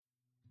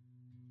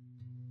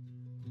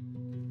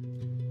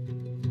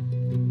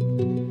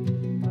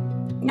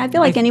I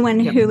feel like anyone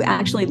who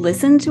actually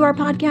listened to our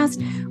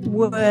podcast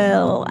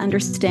will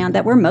understand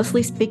that we're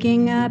mostly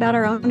speaking about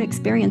our own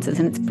experiences,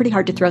 and it's pretty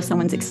hard to throw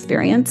someone's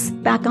experience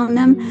back on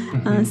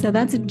them. So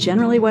that's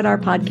generally what our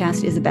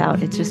podcast is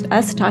about. It's just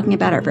us talking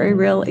about our very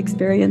real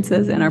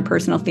experiences and our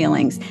personal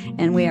feelings.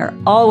 And we are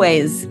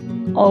always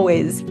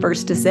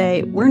first to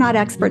say we're not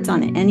experts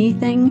on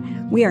anything.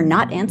 We are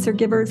not answer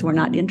givers. We're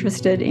not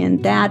interested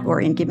in that or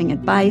in giving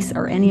advice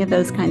or any of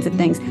those kinds of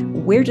things.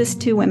 We're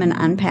just two women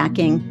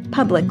unpacking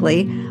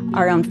publicly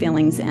our own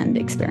feelings and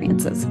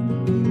experiences.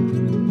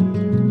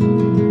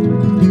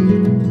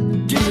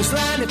 Jesus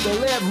land if they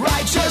live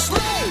righteously.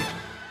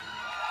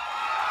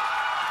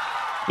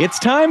 It's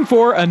time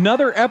for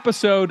another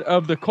episode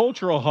of the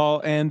Cultural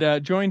Hall,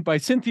 and joined by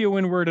Cynthia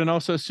Winward and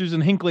also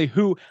Susan Hinckley,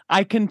 who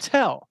I can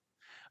tell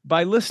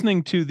by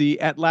listening to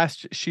the At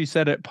Last She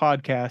Said It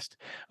podcast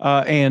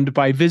and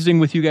by visiting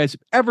with you guys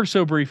ever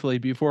so briefly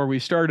before we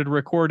started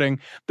recording,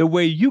 the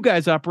way you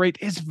guys operate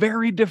is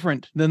very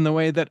different than the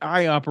way that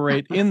I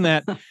operate, in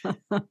that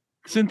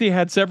Cynthia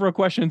had several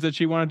questions that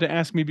she wanted to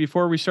ask me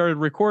before we started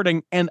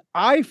recording, and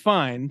I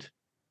find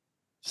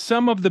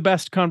some of the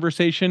best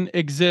conversation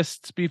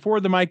exists before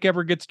the mic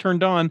ever gets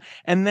turned on,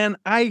 and then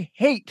I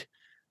hate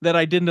that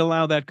I didn't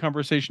allow that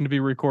conversation to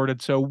be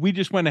recorded. So we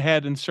just went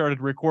ahead and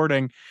started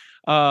recording.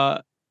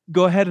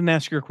 Go ahead and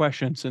ask your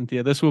question,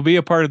 Cynthia. This will be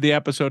a part of the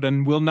episode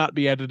and will not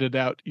be edited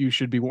out. You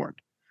should be warned.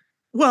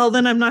 Well,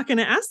 then I'm not going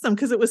to ask them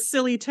because it was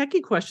silly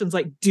techie questions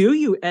like, do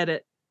you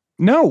edit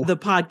the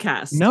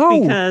podcast? No.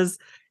 Because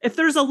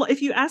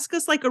if you ask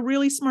us like a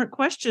really smart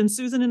question,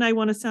 Susan and I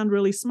want to sound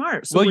really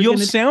smart. So well, you'll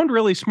sound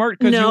really smart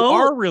because you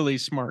are really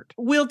smart.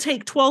 We'll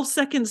take 12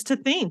 seconds to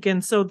think.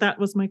 And so that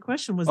was my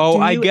question was,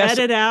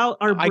 edit out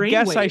our brain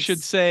waves? I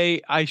should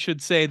say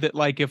that,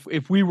 like,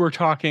 if we were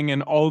talking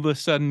and all of a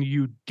sudden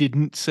you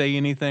didn't say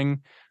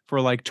anything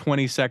for like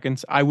 20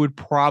 seconds, I would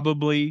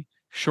probably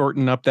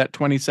shorten up that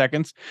 20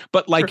 seconds.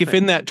 But like, Perfect. If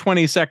in that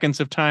 20 seconds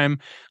of time,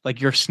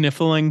 like you're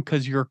sniffling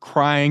because you're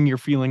crying, you're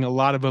feeling a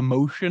lot of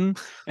emotion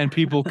and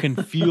people can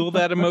feel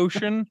that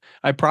emotion,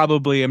 I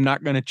probably am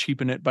not going to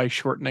cheapen it by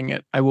shortening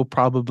it. I will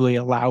probably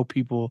allow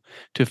people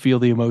to feel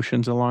the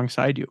emotions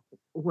alongside you.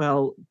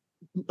 Well,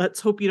 let's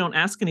hope you don't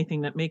ask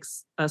anything that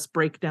makes us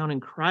break down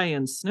and cry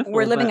and sniffle.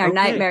 We're living our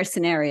nightmare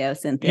scenario,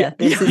 Cynthia.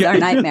 This is our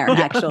nightmare,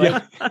 actually.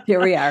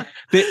 Here we are.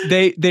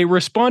 They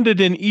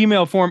responded in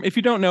email form. If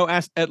you don't know,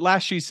 At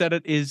Last She Said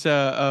It is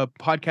a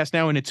podcast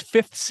now in its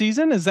 5th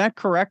season. Is that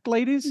correct,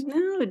 ladies?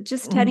 No,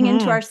 just heading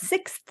into our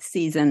 6th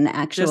season,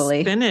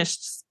 actually. Just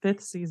finished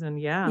 5th season,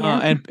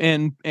 yeah.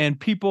 And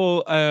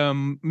people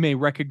may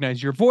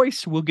recognize your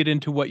voice. We'll get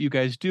into what you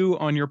guys do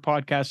on your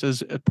podcast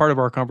as part of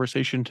our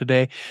conversation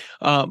today.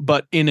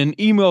 But in an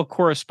email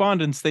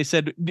correspondence, they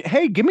said,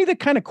 hey, give me the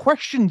kind of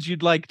questions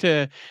you'd like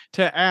to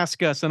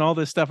ask us and all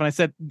this stuff. And I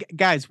said,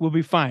 guys, we'll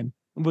be fine.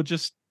 We'll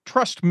just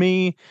trust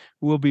me.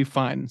 We'll be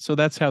fine. So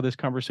that's how this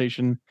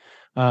conversation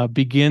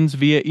begins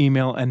via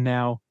email. And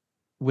now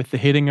with the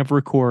hitting of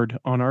record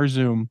on our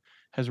Zoom,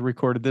 has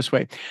recorded this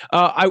way.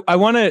 I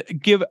want to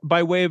give,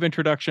 by way of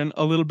introduction,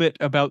 a little bit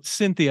about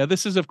Cynthia.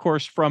 This is, of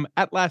course, from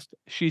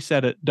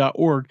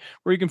atlastshesaidit.org,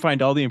 where you can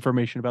find all the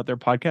information about their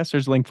podcast.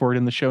 There's a link for it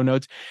in the show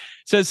notes.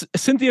 It says,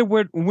 Cynthia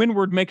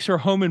Winward makes her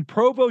home in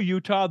Provo,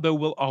 Utah, though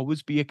will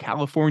always be a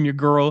California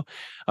girl.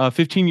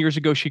 15 years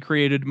ago, she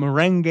created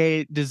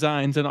Merengue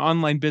Designs, an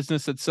online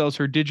business that sells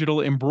her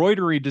digital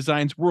embroidery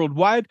designs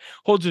worldwide,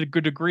 holds a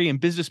good degree in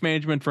business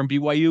management from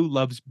BYU,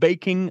 loves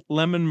baking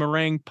lemon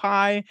meringue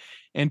pie,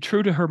 and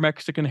true to her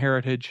Mexican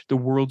heritage, the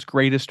world's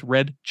greatest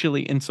red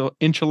chili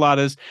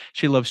enchiladas.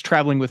 She loves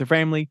traveling with her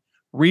family,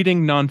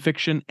 reading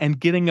nonfiction, and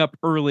getting up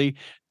early,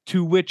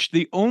 to which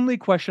the only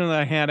question that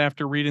I had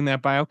after reading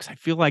that bio, because I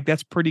feel like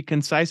that's pretty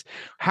concise,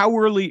 how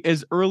early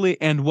is early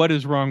and what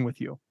is wrong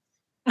with you?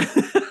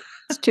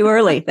 It's too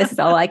early. This is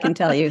all I can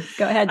tell you.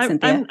 Go ahead,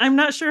 Cynthia. I'm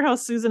not sure how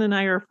Susan and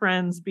I are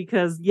friends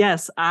because,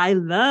 yes, I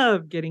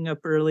love getting up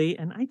early,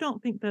 and I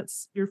don't think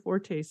that's your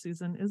forte,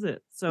 Susan, is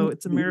it? So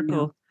it's a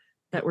miracle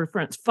that we're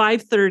friends.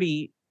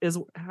 5:30 is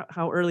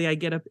how early I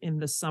get up in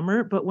the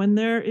summer, but when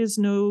there is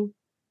no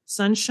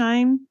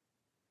sunshine,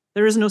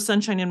 there is no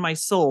sunshine in my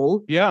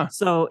soul. Yeah.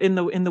 So in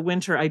the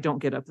winter, I don't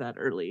get up that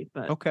early.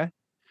 But okay.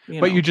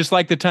 But you just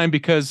like the time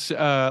because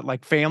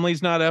like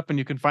family's not up and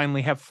you can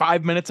finally have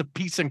 5 minutes of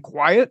peace and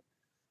quiet?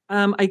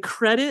 I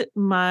credit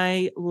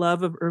my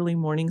love of early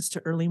mornings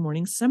to early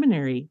morning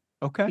seminary.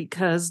 Okay.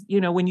 Because,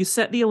 when you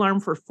set the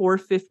alarm for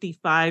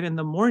 4:55 in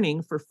the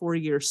morning for 4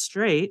 years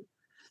straight,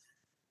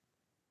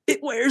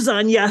 it wears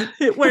on you.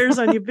 It wears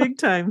on you big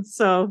time.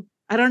 So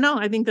I don't know.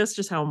 I think that's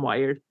just how I'm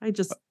wired. I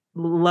just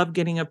love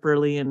getting up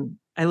early, and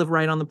I live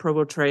right on the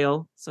Provo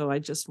Trail. So I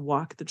just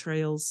walk the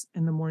trails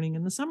in the morning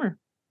in the summer.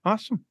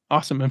 Awesome.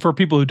 Awesome. And for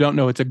people who don't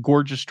know, it's a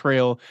gorgeous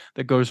trail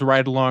that goes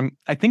right along,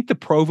 I think, the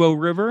Provo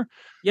River.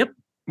 Yep.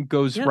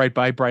 goes Yep. right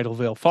by Bridal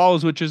Veil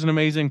Falls, which is an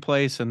amazing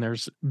place. And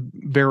there's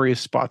various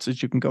spots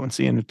that you can go and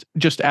see. And it's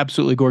just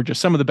absolutely gorgeous.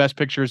 Some of the best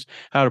pictures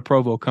out of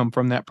Provo come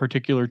from that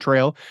particular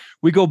trail.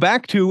 We go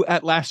back to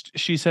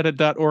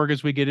atlastshesaidit.org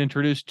as we get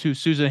introduced to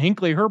Susan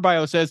Hinckley. Her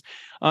bio says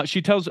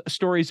she tells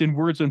stories in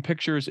words and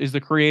pictures, is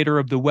the creator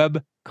of the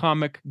web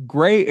comic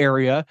Gray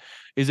Area,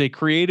 is a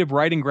creative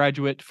writing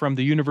graduate from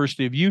the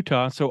University of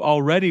Utah. So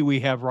already we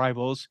have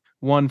rivals,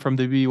 one from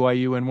the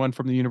BYU and one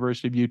from the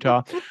University of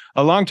Utah.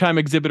 A longtime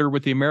exhibitor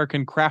with the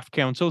American Craft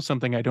Council,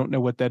 something I don't know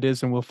what that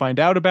is, and we'll find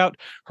out about.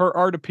 Her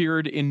art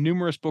appeared in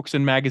numerous books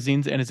and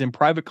magazines and is in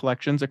private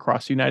collections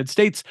across the United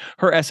States.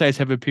 Her essays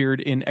have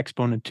appeared in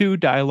Exponent 2,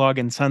 Dialogue,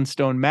 and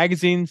Sunstone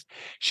magazines.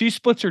 She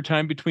splits her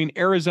time between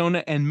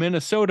Arizona and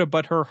Minnesota,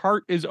 but her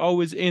heart is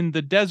always in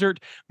the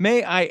desert.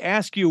 May I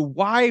ask you,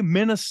 why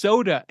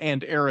Minnesota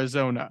and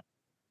Arizona?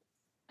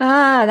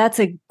 That's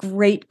a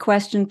great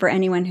question for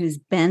anyone who's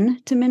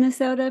been to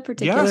Minnesota,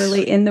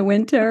 particularly in the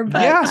winter.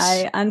 But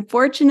I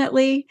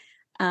unfortunately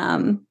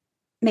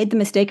made the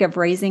mistake of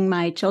raising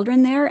my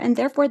children there, and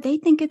therefore they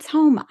think it's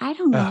home. I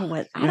don't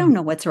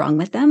know what's wrong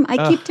with them.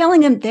 I keep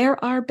telling them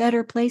there are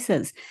better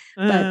places,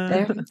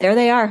 but there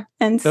they are.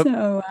 And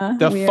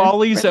the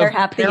follies of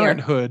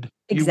parenthood.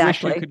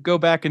 Exactly. You wish you could go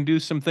back and do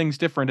some things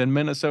different, and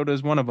Minnesota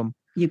is one of them.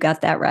 You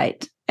got that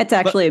right. It's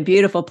actually a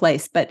beautiful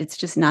place, but it's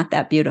just not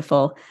that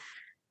beautiful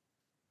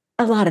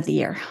a lot of the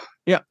year.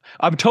 Yeah.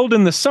 I'm told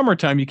in the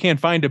summertime you can't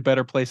find a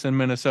better place in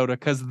Minnesota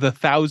because the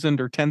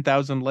 1,000 or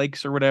 10,000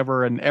 lakes or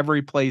whatever, and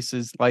every place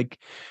is like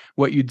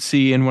what you'd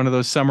see in one of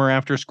those summer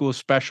after school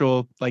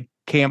special like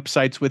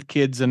campsites with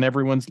kids, and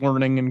everyone's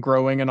learning and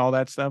growing and all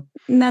that stuff.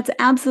 And that's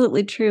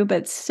absolutely true,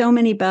 but so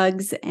many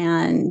bugs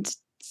and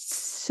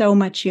so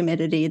much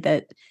humidity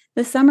that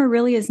the summer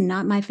really is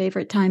not my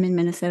favorite time in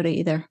Minnesota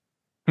either.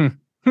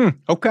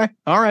 Okay.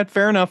 All right.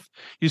 Fair enough.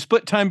 You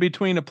split time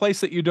between a place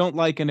that you don't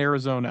like in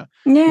Arizona.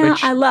 Yeah,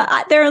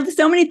 there are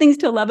so many things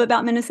to love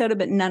about Minnesota,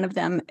 but none of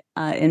them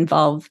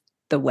involve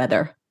the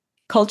weather.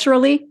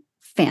 Culturally,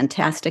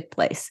 fantastic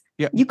place.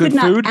 Yeah, you could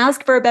not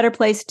ask for a better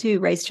place to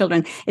raise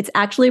children. It's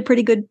actually a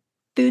pretty good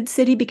food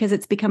city because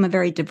it's become a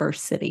very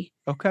diverse city.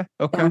 Okay.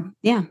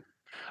 Yeah.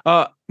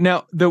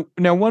 Now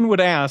one would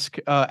ask,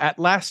 at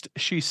last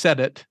she said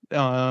it.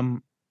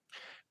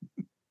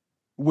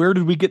 Where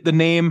did we get the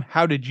name?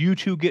 How did you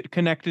two get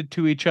connected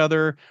to each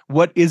other?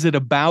 What is it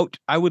about?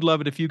 I would love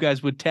it if you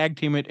guys would tag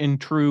team it in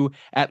true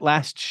At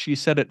Last She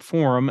Said It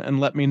forum and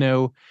let me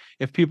know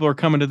if people are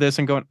coming to this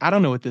and going, I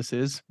don't know what this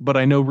is, but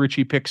I know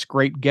Richie picks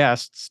great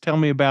guests. Tell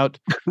me about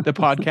the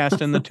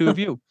podcast and the two of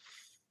you.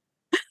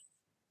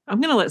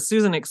 I'm going to let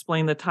Susan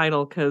explain the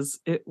title because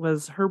it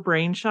was her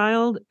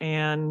brainchild,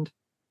 and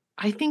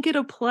I think it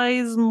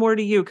applies more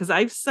to you because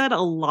I've said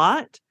a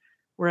lot,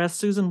 whereas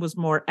Susan was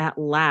more at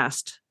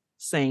last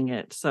saying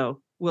it. So,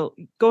 well,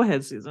 go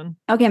ahead, Susan.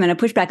 Okay, I'm going to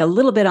push back a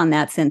little bit on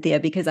that, Cynthia,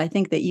 because I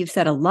think that you've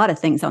said a lot of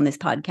things on this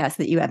podcast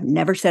that you have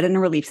never said in a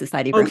Relief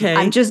Society room. Okay.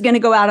 I'm just going to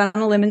go out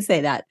on a limb and say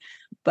that.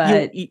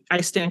 But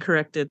I stand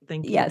corrected.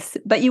 Thank you. Yes,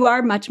 but you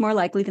are much more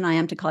likely than I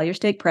am to call your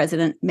stake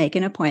president, make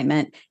an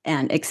appointment,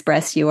 and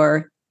express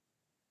your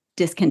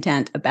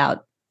discontent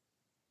about,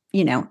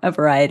 a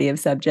variety of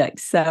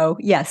subjects. So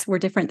yes, we're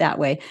different that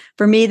way.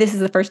 For me, this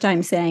is the first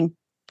time saying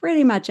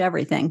pretty much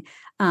everything.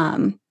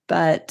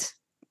 But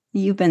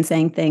you've been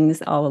saying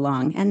things all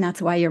along, and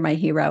that's why you're my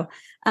hero.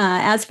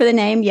 As for the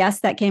name,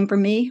 yes, that came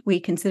from me. We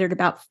considered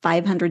about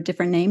 500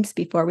 different names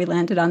before we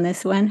landed on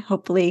this one.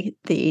 Hopefully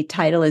the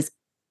title is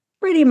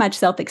pretty much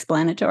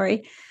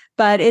self-explanatory,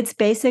 but it's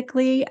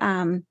basically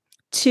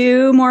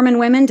two Mormon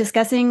women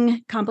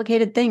discussing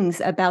complicated things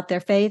about their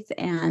faith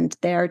and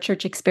their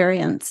church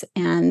experience.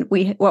 And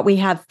what we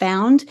have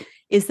found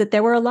is that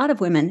there were a lot of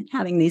women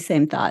having these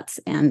same thoughts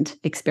and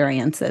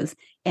experiences.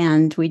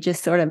 And we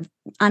just sort of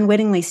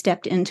unwittingly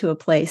stepped into a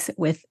place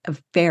with a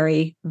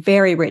very,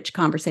 very rich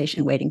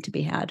conversation waiting to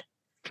be had.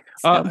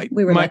 So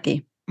we were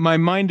lucky. My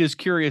mind is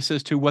curious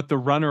as to what the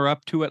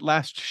runner-up to At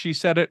Last She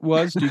Said It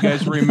was. Do you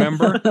guys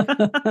remember?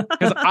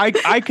 Because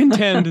I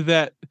contend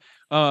that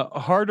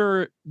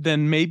harder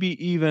than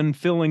maybe even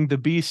filling the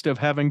beast of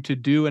having to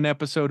do an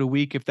episode a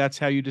week, if that's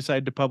how you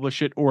decide to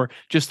publish it, or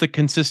just the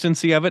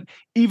consistency of it,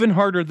 even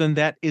harder than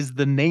that is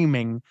the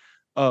naming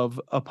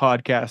of a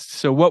podcast.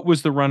 So what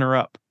was the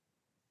runner-up?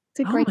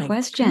 It's a great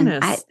question.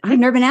 I've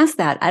never been asked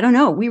that. I don't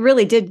know. We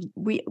really did.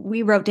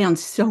 We wrote down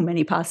so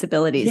many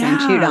possibilities and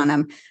chewed on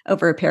them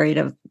over a period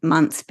of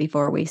months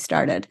before we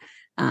started.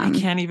 I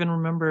can't even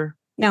remember.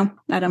 No,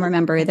 I don't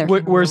remember either.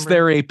 Was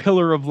there a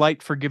pillar of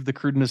light, forgive the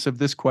crudeness of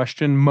this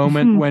question,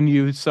 moment when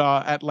you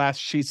saw At Last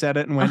She Said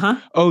It and went,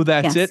 oh,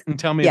 that's it? And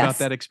tell me about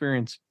that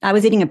experience. I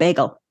was eating a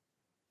bagel.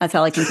 That's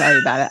all I can tell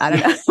you about it. I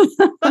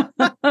don't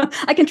know.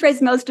 I can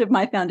trace most of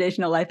my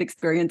foundational life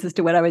experiences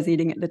to what I was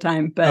eating at the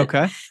time.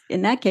 But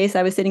in that case,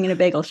 I was sitting in a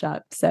bagel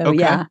shop. So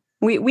yeah,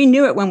 we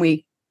knew it when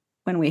we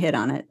hit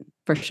on it,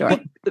 for sure.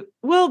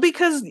 Well,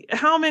 because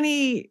how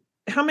many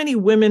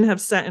women have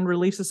sat in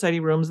Relief Society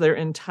rooms their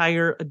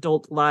entire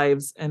adult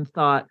lives and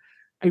thought,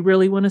 I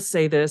really want to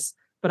say this,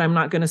 but I'm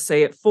not going to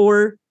say it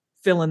for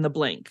fill in the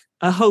blank,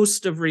 a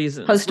host of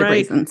reasons. Host of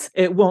reasons.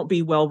 It won't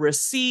be well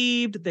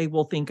received. They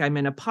will think I'm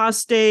an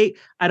apostate.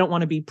 I don't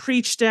want to be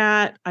preached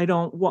at. I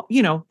don't want,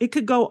 it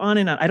could go on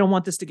and on. I don't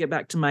want this to get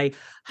back to my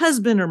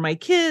husband or my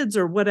kids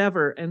or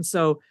whatever. And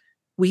so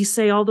we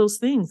say all those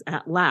things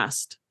at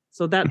last.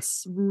 So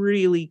that's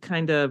really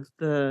kind of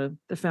the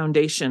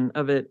foundation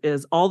of it,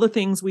 is all the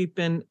things we've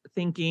been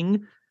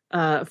thinking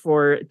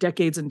for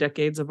decades and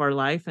decades of our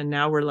life. And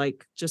now we're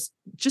like, just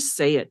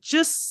say it.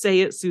 Just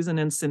say it, Susan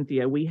and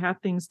Cynthia. We have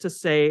things to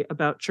say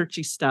about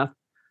churchy stuff.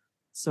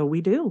 So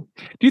we do.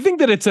 Do you think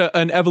that it's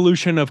an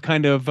evolution of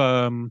kind of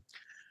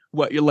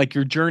like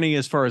your journey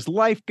as far as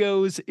life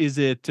goes? Is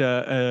it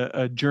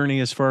a journey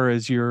as far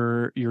as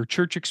your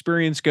church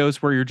experience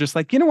goes, where you're just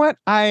like, you know what?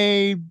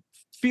 I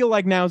feel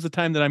like now's the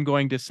time that I'm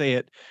going to say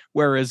it,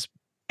 whereas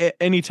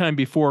any time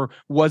before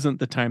wasn't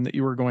the time that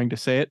you were going to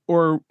say it?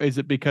 Or is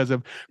it because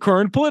of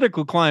current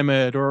political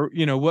climate, or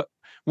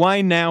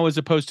why now as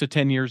opposed to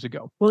 10 years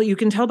ago? Well, you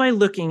can tell by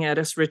looking at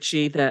us,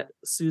 Richie, that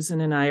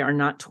Susan and I are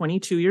not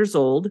 22 years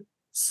old.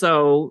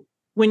 So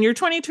when you're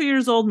 22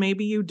 years old,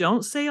 maybe you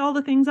don't say all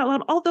the things out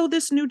loud. Although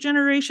this new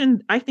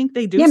generation, I think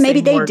they do. Yeah, maybe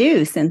they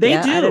do,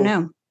 Cynthia. They do. I don't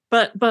know.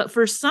 But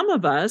for some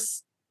of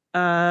us,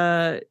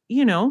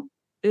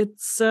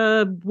 it's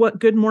what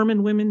good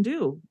Mormon women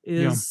do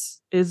is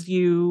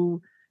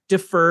you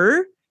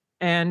defer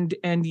and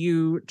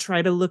you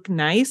try to look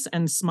nice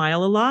and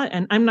smile a lot.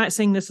 And I'm not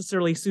saying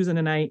necessarily Susan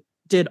and I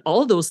did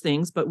all those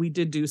things, but we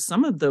did do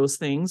some of those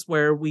things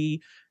where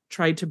we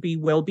tried to be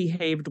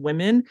well-behaved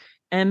women.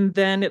 And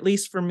then, at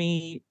least for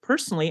me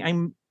personally,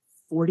 I'm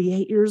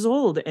 48 years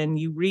old, and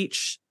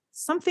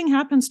something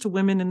happens to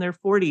women in their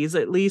 40s,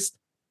 at least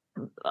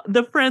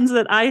the friends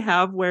that I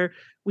have, where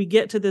we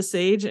get to this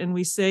age and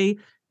we say,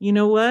 you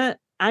know what?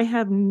 I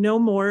have no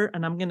more,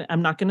 and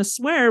I'm not gonna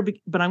swear, but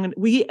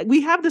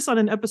we have this on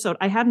an episode.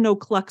 I have no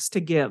clucks to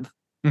give.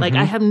 Like,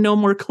 I have no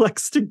more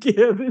clucks to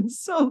give. And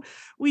so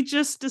we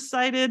just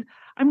decided,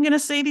 I'm gonna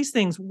say these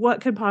things.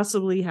 What could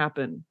possibly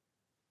happen?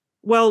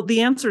 Well,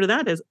 the answer to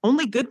that is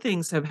only good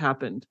things have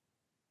happened.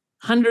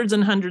 Hundreds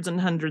and hundreds and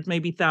hundreds,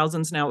 maybe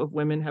thousands now, of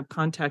women have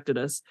contacted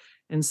us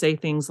and say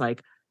things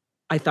like,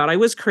 I thought I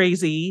was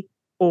crazy,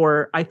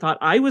 or I thought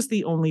I was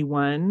the only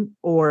one,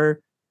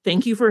 or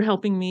thank you for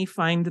helping me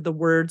find the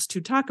words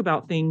to talk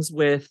about things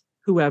with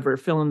whoever,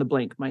 fill in the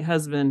blank, my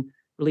husband,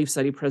 Relief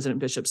Society president,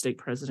 bishop, stake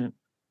president,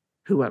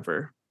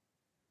 whoever.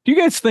 Do you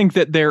guys think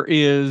that there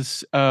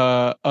is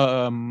a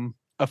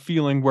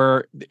feeling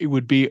where it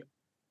would be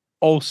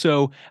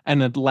also,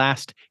 and at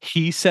last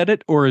he said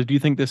it, or do you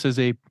think this is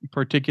a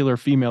particular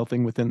female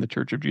thing within the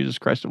Church of Jesus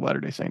Christ of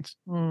Latter-day Saints?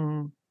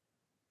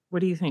 What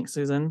do you think,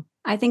 Susan?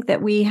 I think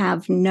that we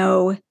have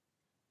no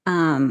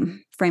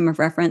frame of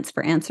reference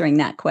for answering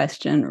that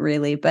question,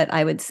 really. But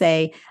I would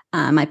say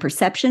my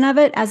perception of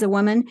it as a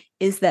woman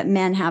is that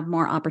men have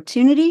more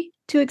opportunity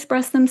to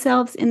express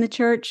themselves in the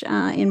church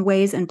in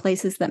ways and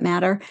places that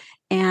matter,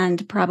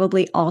 and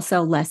probably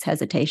also less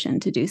hesitation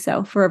to do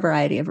so for a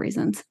variety of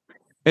reasons.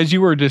 As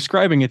you were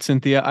describing it,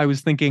 Cynthia, I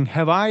was thinking,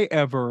 have I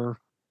ever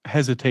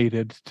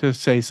hesitated to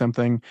say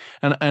something?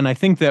 And I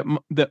think that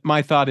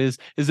my thought is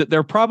that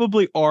there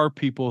probably are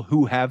people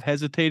who have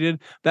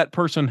hesitated. That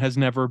person has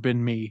never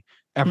been me,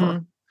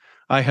 ever.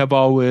 I have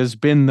always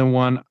been the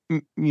one,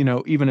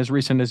 even as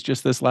recent as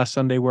just this last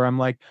Sunday, where I'm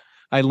like,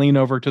 I lean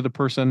over to the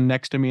person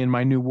next to me in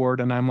my new ward,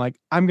 and I'm like,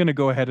 I'm going to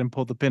go ahead and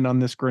pull the pin on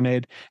this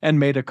grenade,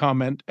 and made a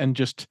comment, and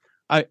just,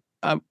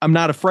 I'm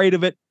not afraid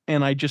of it.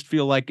 And I just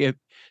feel like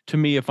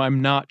if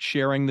I'm not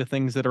sharing the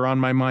things that are on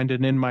my mind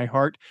and in my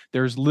heart,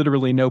 there's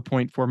literally no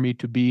point for me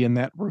to be in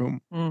that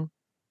room.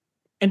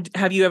 And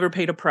have you ever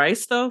paid a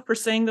price, though, for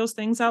saying those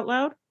things out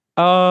loud?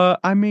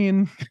 I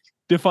mean,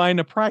 define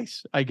a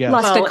price, I guess.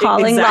 Lost a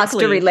calling,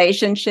 lost a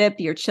relationship.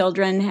 Your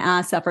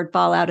children suffered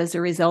fallout as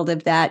a result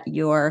of that.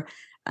 Your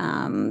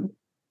influence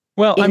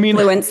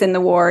in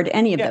the ward,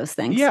 any of those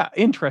things. Yeah,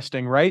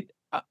 interesting, right?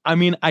 I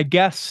mean, I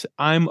guess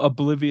I'm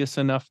oblivious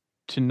enough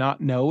to not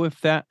know if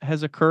that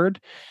has occurred.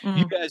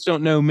 You guys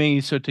don't know me,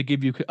 so to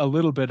give you a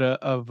little bit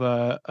of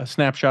a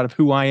snapshot of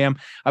who I am,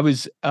 I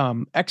was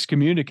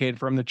excommunicated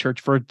from the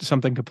church for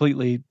something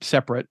completely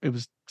separate. It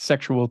was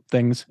sexual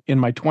things in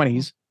my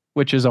 20s,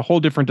 which is a whole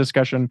different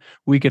discussion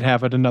we could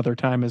have at another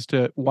time as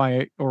to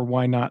why or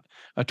why not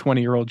a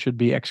 20-year-old should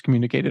be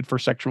excommunicated for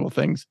sexual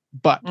things.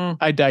 But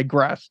I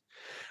digress.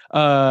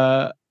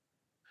 But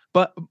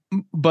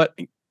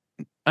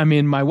I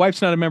mean, my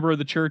wife's not a member of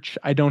the church.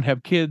 I don't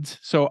have kids.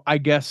 So I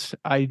guess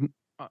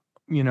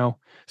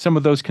some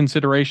of those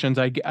considerations,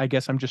 I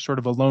guess I'm just sort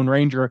of a lone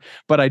ranger,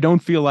 but I don't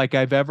feel like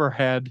I've ever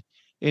had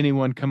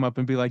anyone come up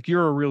and be like,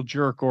 you're a real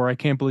jerk, or I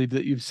can't believe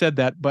that you've said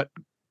that. But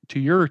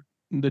to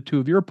the two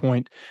of your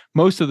point,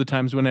 most of the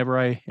times whenever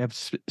I have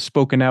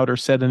spoken out or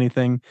said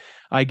anything,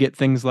 I get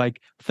things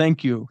like,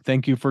 thank you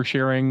for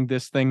sharing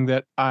this thing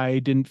that I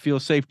didn't feel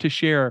safe to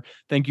share.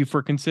 Thank you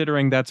for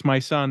considering that's my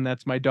son,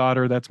 that's my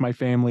daughter, that's my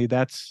family,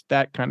 that's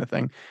that kind of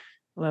thing.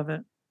 Love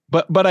it.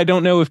 But I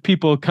don't know if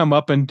people come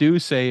up and do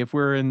say, if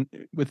we're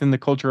within the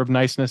culture of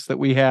niceness that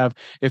we have,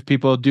 if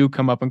people do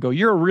come up and go,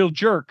 "You're a real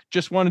jerk.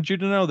 Just wanted you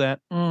to know that."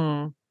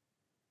 Mm.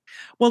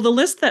 Well, the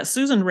list that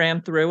Susan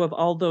ran through of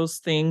all those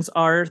things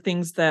are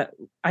things that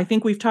I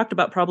think we've talked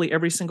about probably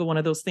every single one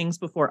of those things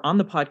before on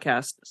the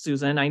podcast,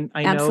 Susan. I know,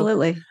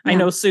 Absolutely. I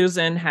know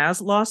Susan has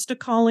lost a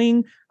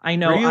calling. I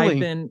know Really? I've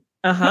been,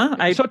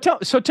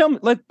 So tell me,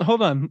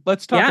 hold on.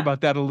 Let's talk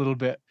about that a little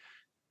bit.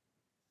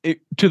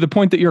 To the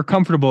point that you're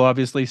comfortable,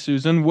 obviously,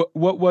 Susan,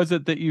 what was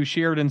it that you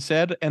shared and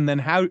said? And then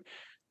how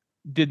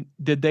did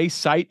they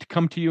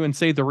come to you and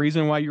say the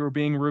reason why you were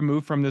being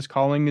removed from this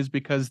calling is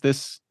because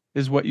this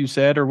is what you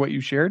said or what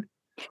you shared?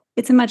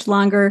 It's a much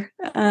longer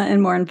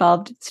and more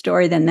involved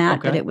story than that,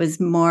 Okay. but it was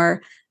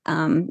more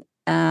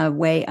a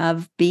way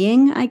of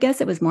being, I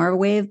guess. It was more of a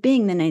way of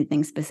being than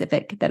anything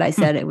specific that I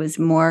said. It was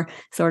more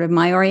sort of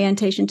my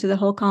orientation to the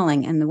whole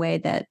calling and the way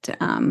that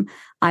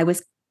I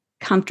was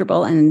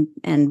comfortable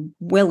and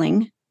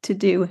willing to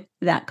do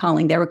that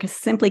calling. There were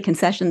simply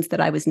concessions that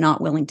I was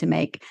not willing to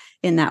make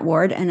in that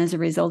ward. And as a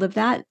result of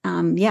that,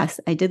 yes,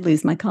 I did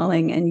lose my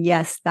calling. And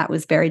yes, that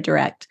was very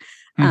direct.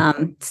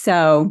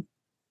 So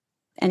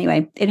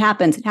anyway, it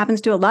happens. It happens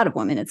to a lot of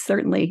women. It's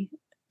certainly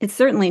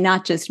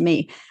not just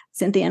me.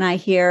 Cynthia and I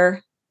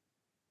hear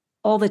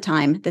all the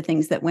time the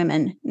things that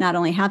women not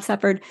only have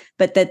suffered,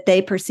 but that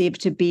they perceive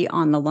to be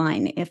on the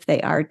line if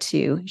they are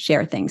to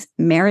share things.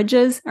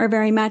 Marriages are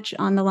very much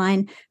on the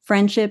line.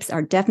 Friendships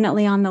are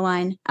definitely on the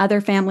line.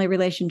 Other family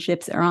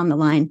relationships are on the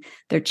line.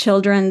 Their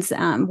children's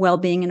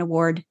well-being and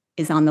award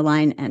is on the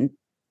line. And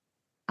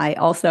I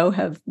also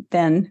have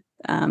been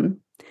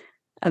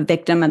a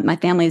victim of, my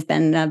family has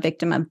been a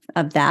victim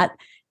of that.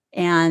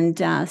 And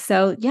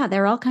so, yeah,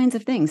 there are all kinds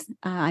of things.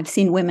 I've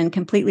seen women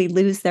completely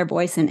lose their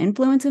voice and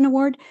influence in a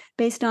ward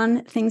based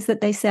on things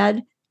that they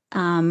said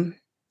in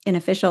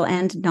official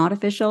and not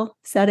official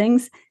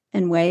settings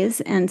and ways.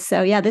 And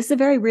so, yeah, this is a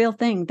very real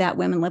thing that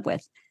women live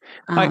with.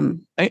 I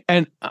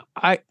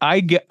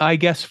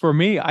guess for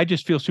me, I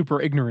just feel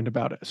super ignorant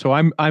about it. So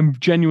I'm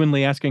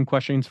genuinely asking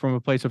questions from a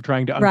place of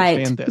trying to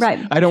understand this.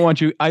 Right. I don't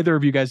want either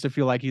of you guys to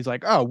feel like he's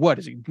like, oh, what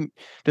is he?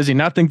 Does he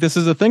not think this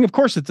is a thing? Of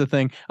course it's a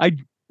thing.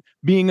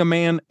 Being a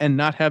man and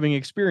not having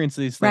experienced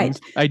these things,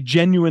 right. I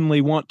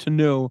genuinely want to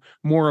know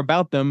more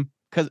about them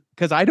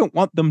because I don't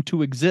want them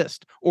to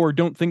exist or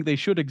don't think they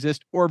should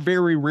exist or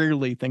very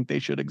rarely think they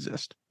should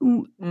exist.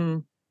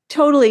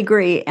 Totally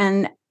agree.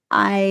 And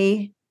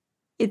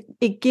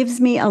it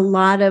gives me a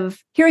lot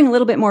of, hearing a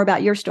little bit more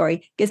about your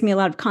story gives me a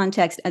lot of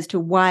context as to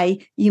why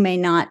you may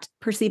not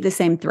perceive the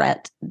same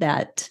threat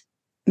that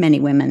many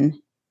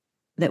women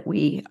that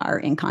we are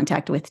in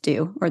contact with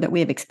do, or that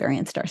we have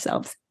experienced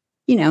ourselves.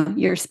 You know,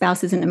 your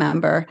spouse isn't a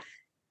member,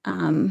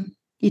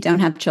 you don't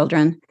have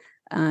children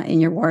in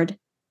your ward.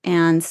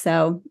 And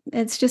so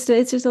it's just a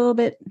little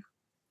bit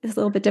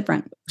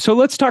different. So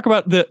let's talk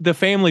about the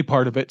family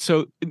part of it.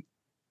 So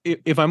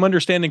if I'm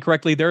understanding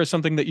correctly, there is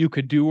something that you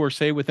could do or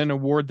say within a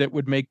ward that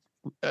would make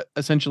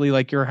essentially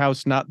like your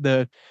house not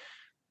the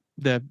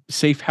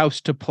safe house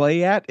to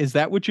play at. Is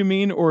that what you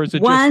mean? Or is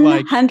it just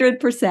like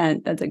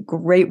 100%? That's a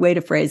great way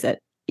to phrase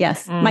it.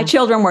 Yes. My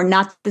children were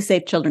not the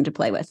safe children to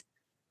play with.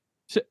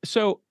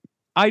 So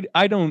I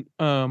don't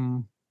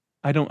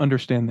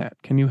understand that.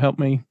 Can you help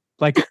me?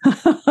 Like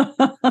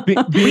we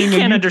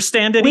can't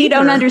understand it. We either.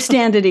 don't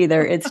understand it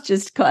either. It's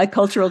just a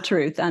cultural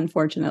truth,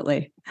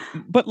 unfortunately.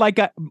 But like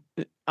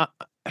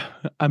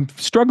I'm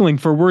struggling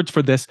for words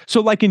for this.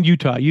 So like in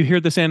Utah, you hear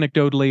this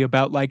anecdotally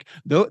about like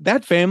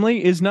that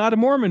family is not a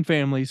Mormon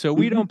family, so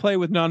we don't play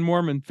with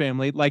non-Mormon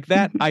family. Like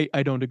that,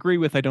 I don't agree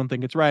with. I don't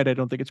think it's right. I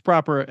don't think it's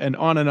proper, and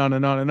on and on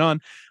and on and on.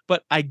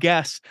 But I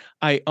guess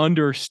I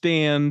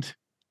understand,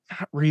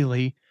 not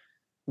really,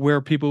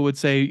 where people would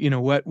say, you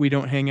know what, we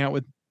don't hang out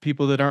with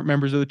people that aren't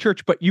members of the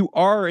church, but you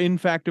are in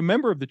fact a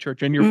member of the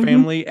church and your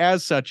family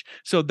as such.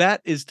 So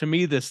that is to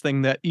me this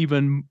thing that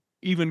even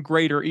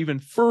greater, even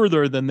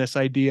further than this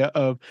idea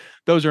of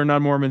those are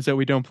non-Mormons that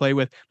we don't play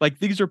with. Like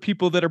these are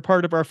people that are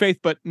part of our faith,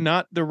 but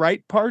not the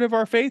right part of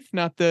our faith,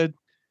 not the.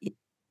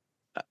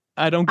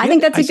 I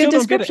think that's a good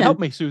description. Help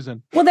me,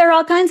 Susan. Well, there are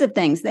all kinds of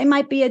things. They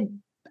might be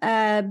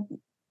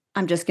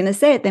I'm just going to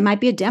say it. They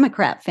might be a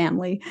Democrat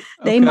family.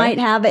 They might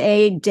have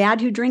a dad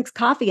who drinks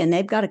coffee and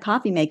they've got a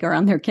coffee maker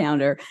on their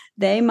counter.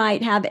 They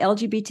might have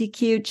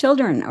LGBTQ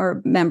children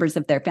or members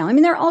of their family. I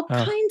mean, there are all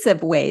kinds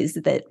of ways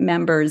that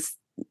members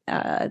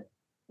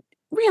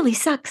really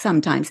suck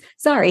sometimes.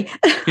 Sorry.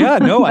 Yeah,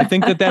 no, I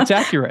think that's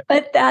accurate.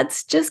 But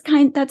that's just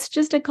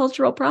a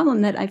cultural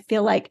problem that I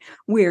feel like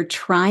we're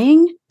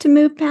trying to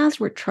move past.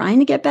 We're trying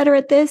to get better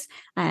at this.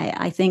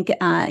 I think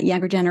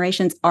younger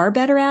generations are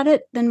better at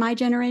it than my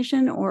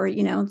generation or,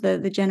 you know,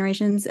 the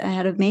generations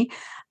ahead of me.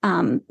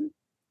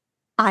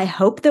 I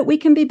hope that we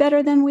can be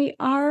better than we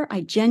are.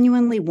 I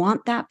genuinely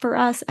want that for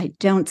us. I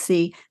don't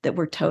see that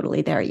we're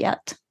totally there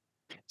yet.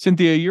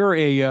 Cynthia, you're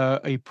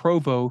a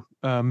Provo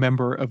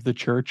member of the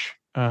church,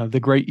 the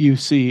great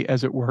UC,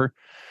 as it were.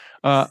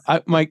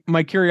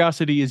 My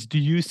curiosity is, do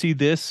you see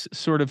this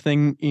sort of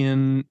thing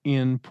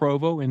in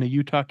Provo, in a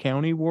Utah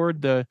County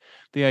ward, the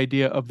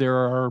idea of there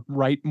are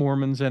right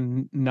Mormons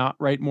and not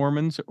right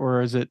Mormons,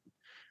 or is it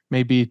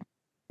maybe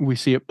we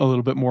see it a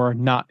little bit more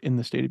not in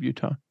the state of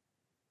Utah?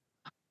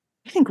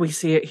 I think we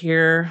see it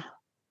here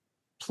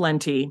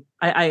plenty.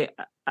 I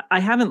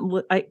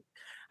haven't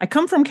I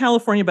come from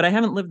California, but I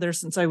haven't lived there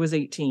since I was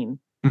 18.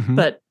 Mhm.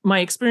 But my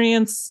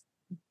experience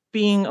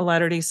being a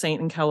Latter-day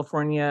Saint in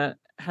California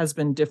has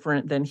been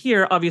different than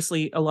here.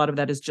 Obviously, a lot of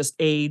that is just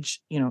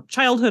age,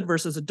 childhood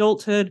versus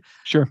adulthood.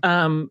 Sure.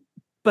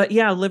 But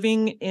yeah,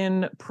 living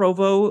in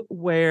Provo,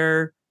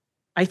 where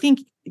I think,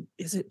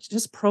 is it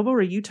just Provo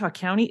or Utah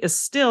County, is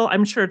still,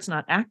 I'm sure it's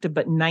not active,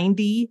 but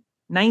 90%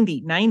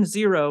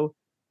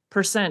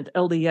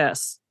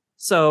 LDS.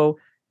 So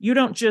you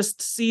don't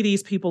just see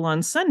these people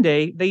on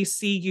Sunday, they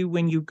see you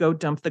when you go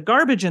dump the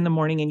garbage in the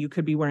morning and you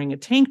could be wearing a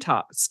tank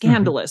top.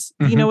 Scandalous.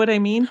 Mm-hmm. You know what I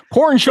mean?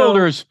 Porn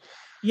shoulders.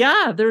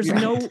 Yeah,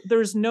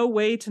 there's no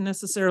way to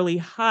necessarily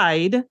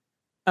hide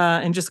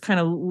and just kind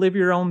of live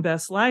your own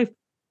best life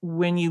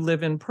when you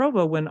live in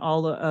Provo, when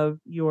all of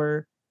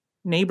your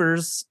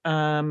neighbors,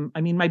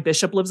 my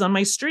bishop lives on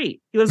my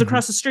street. He lives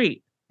across the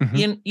street.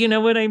 Mm-hmm. You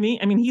know what I mean?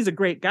 I mean, he's a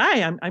great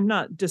guy. I'm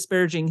not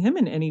disparaging him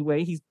in any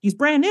way. He's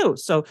brand new.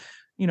 So,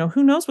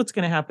 who knows what's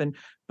going to happen.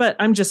 But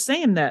I'm just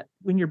saying that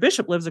when your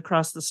bishop lives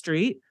across the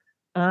street,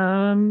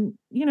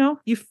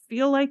 you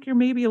feel like you're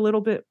maybe a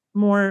little bit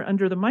more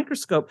under the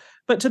microscope.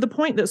 But to the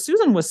point that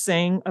Susan was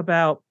saying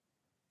about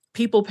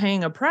people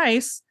paying a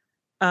price,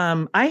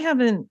 I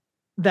haven't,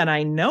 that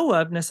I know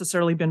of,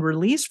 necessarily been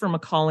released from a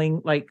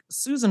calling like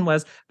Susan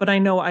was, but I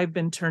know I've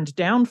been turned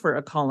down for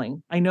a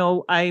calling. I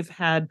know I've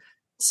had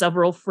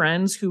several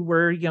friends who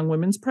were Young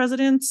Women's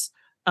presidents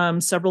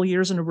several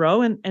years in a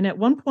row. And at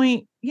one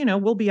point,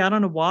 we'll be out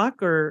on a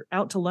walk or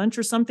out to lunch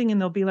or something,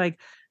 and they'll be like,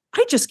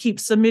 I just keep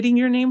submitting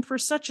your name for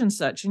such and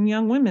such in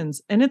Young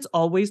Women's, and it's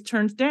always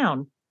turned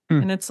down.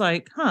 And it's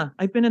like,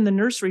 I've been in the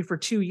nursery for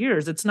 2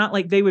 years. It's not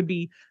like they would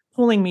be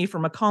pulling me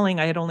from a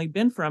calling I had only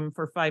been from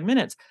for 5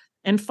 minutes.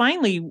 And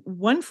finally,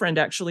 one friend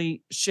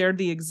actually shared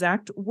the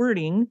exact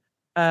wording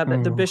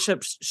that the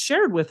bishop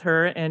shared with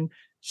her. And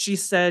she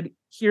said,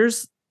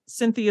 here's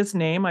Cynthia's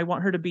name. I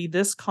want her to be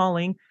this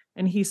calling.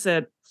 And he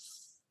said,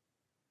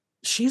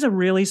 she's a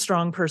really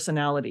strong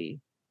personality.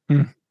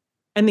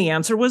 And the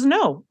answer was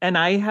no. And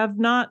I have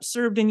not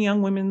served in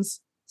Young Women's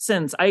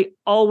since. I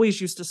always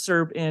used to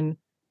serve in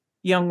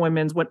Young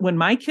Women's. When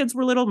my kids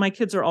were little, my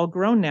kids are all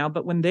grown now,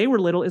 but when they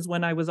were little is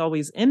when I was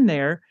always in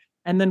there.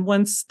 And then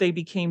once they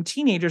became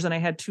teenagers and I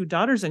had 2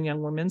 daughters in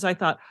Young Women's, I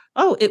thought,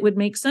 it would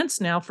make sense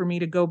now for me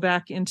to go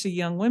back into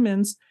Young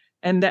Women's.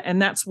 And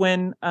that's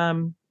when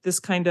this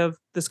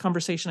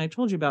conversation I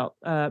told you about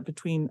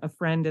between a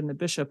friend and the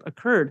bishop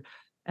occurred.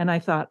 And I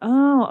thought,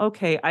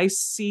 okay, I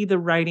see the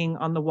writing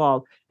on the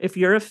wall. If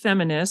you're a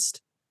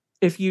feminist,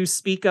 if you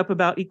speak up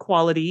about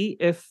equality,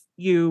 if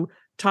you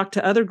talk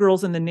to other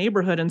girls in the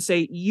neighborhood and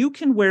say, you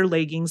can wear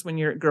leggings when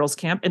you're at girls'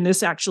 camp. And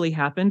this actually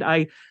happened.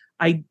 I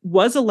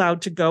was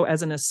allowed to go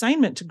as an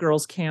assignment to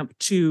girls' camp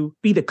to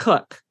be the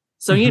cook.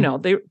 So,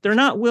 they're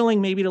not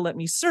willing maybe to let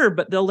me serve,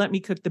 but they'll let me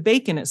cook the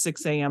bacon at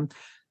 6 a.m.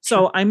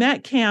 So I'm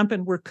at camp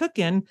and we're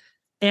cooking,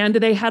 and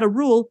they had a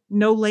rule,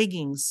 no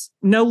leggings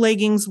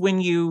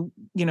when you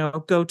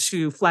go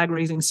to flag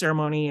raising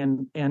ceremony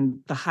and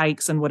the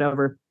hikes and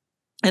whatever.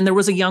 And there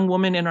was a young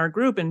woman in our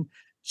group, and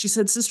she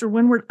said, Sister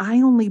Windward,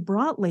 I only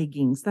brought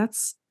leggings.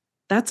 That's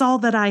all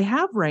that I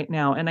have right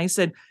now. And I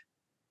said,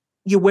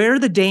 you wear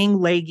the dang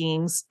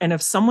leggings. And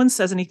if someone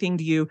says anything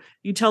to you,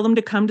 you tell them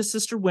to come to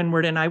Sister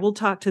Windward, and I will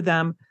talk to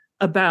them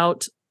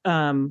about,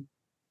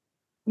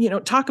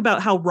 talk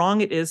about how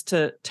wrong it is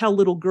to tell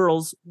little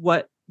girls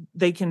what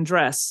they can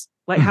dress,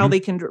 like how they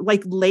can,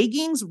 like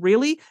leggings.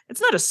 Really?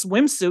 It's not a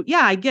swimsuit.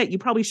 Yeah, I get you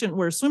probably shouldn't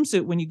wear a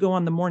swimsuit when you go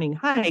on the morning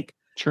hike.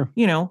 Sure.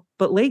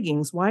 But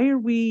leggings, why are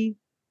we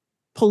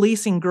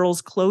policing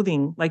girls'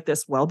 clothing like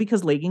this? Well,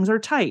 because leggings are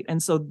tight.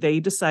 And so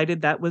they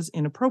decided that was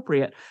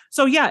inappropriate.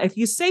 So yeah, if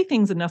you say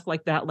things enough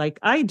like that, like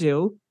I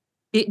do,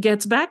 it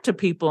gets back to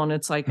people, and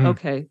it's like,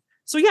 okay.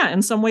 So yeah,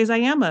 in some ways I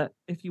am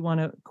if you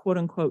want to quote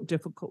unquote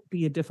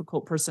be a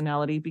difficult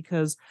personality,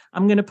 because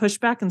I'm going to push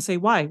back and say,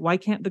 why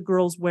can't the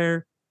girls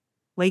wear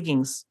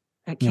leggings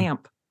at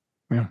camp?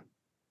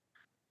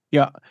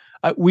 Yeah.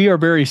 We are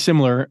very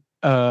similar,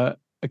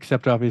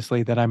 except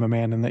obviously that I'm a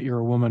man and that you're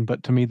a woman.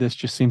 But to me, this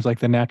just seems like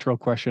the natural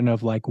question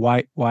of like,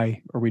 why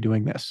are we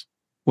doing this?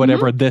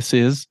 Whatever this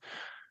is.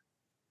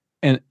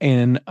 And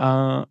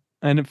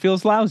it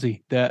feels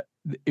lousy that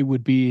it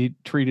would be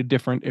treated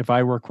different if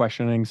I were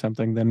questioning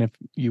something than if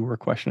you were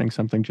questioning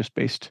something just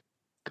based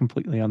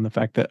completely on the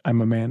fact that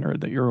I'm a man or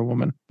that you're a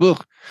woman.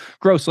 Ugh,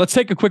 gross. Let's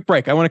take a quick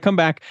break. I want to come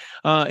back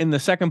in the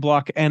second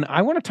block, and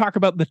I want to talk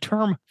about the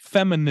term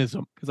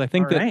feminism, because I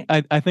think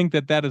I think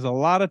that there is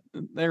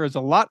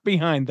a lot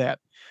behind that.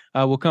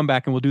 We'll come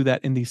back and we'll do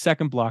that in the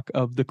second block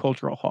of the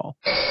Cultural Hall.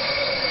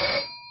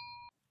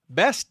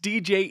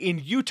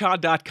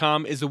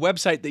 BestDJinUtah.com is a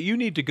website that you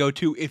need to go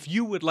to if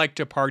you would like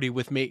to party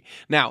with me.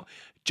 Now,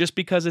 Just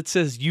because it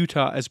says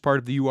Utah as part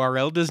of the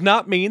URL does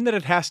not mean that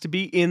it has to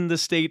be in the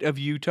state of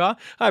Utah.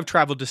 I've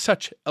traveled to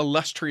such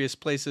illustrious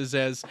places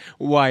as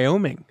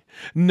Wyoming,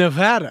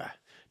 Nevada,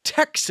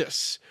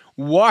 Texas,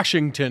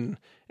 Washington,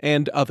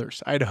 and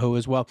others, Idaho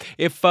as well.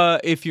 If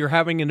you're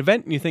having an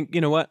event and you think, you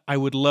know what, I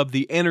would love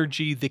the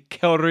energy, the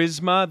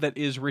charisma that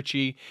is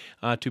Richie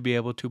to be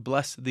able to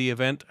bless the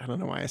event. I don't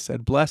know why I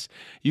said bless.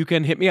 You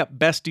can hit me up,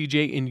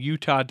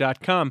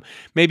 bestdjinutah.com.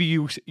 Maybe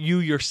you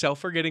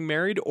yourself are getting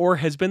married, or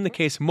has been the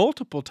case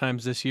multiple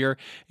times this year.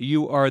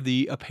 You are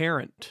the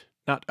apparent.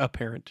 Not a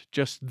parent,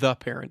 just the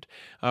parent,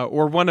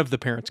 or one of the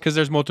parents, because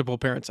there's multiple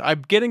parents.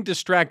 I'm getting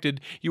distracted.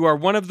 You are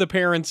one of the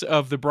parents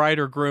of the bride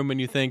or groom, and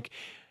you think,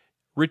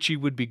 Richie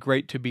would be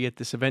great to be at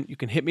this event. You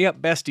can hit me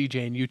up,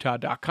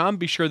 bestdjinutah.com.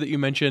 Be sure that you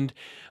mentioned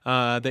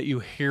that you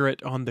hear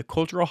it on the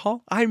Cultural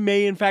Hall. I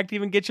may, in fact,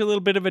 even get you a little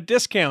bit of a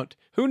discount.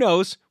 Who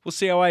knows? We'll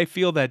see how I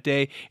feel that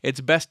day.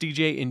 It's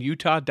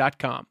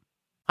bestdjinutah.com.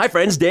 Hi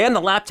friends, Dan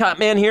the Laptop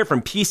Man here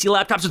from PC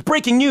Laptops with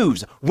breaking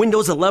news.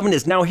 Windows 11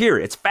 is now here.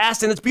 It's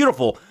fast and it's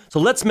beautiful. So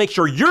let's make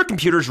sure your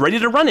computer's ready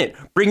to run it.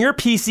 Bring your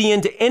PC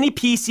into any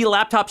PC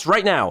Laptops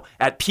right now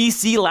at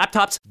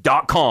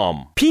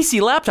PCLaptops.com.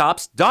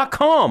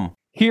 PCLaptops.com.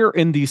 Here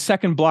in the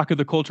second block of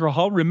the Cultural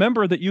Hall,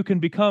 remember that you can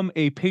become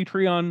a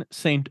Patreon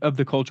saint of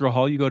the Cultural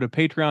Hall. You go to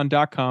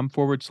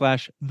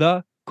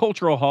patreon.com/the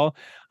Cultural Hall,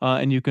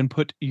 and you can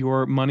put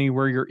your money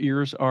where your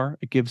ears are.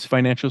 It gives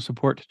financial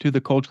support to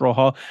the Cultural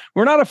Hall.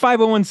 We're not a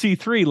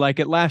 501c3 like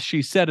at last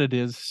she said it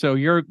is, so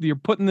you're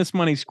putting this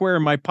money square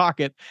in my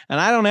pocket,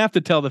 and I don't have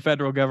to tell the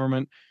federal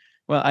government.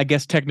 Well, I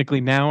guess technically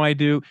now I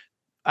do.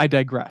 I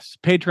digress.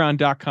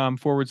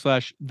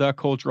 Patreon.com/the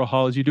Cultural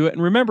Hall as you do it.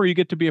 And remember, you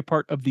get to be a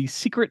part of the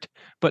secret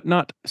but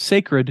not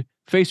sacred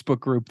Facebook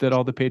group that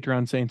all the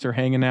Patreon saints are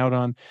hanging out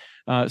on.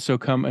 So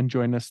come and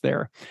join us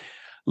there.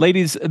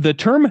 Ladies, the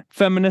term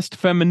feminist,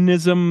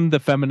 feminism, the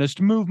feminist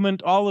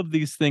movement, all of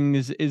these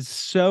things is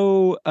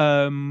so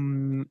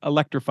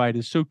electrified,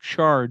 is so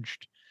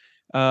charged.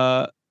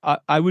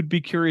 I would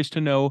be curious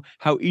to know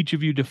how each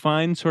of you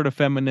define sort of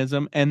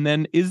feminism. And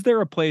then is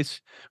there a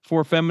place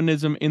for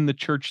feminism in the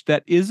church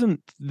that isn't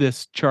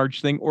this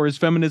charged thing? Or is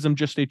feminism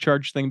just a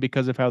charged thing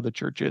because of how the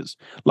church is?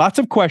 Lots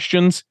of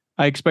questions.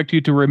 I expect you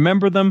to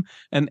remember them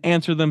and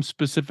answer them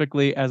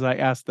specifically as I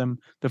ask them.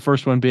 The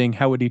first one being,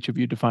 how would each of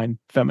you define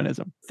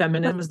feminism?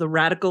 Feminism is the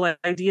radical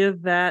idea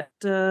that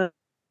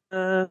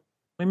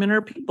women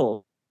are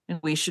people. And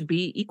we should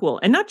be equal.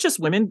 And not just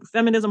women.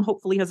 Feminism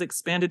hopefully has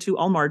expanded to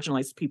all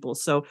marginalized people.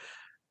 So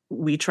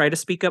we try to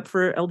speak up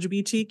for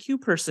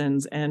LGBTQ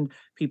persons and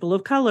people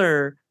of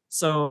color.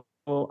 So,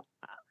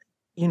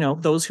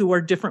 those who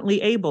are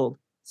differently abled.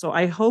 So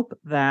I hope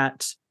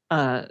that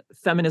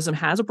feminism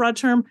has a broad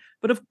term,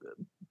 but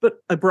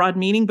a broad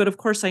meaning. But of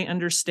course, I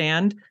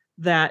understand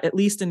that at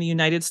least in the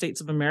United States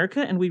of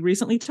America, and we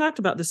recently talked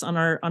about this on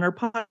our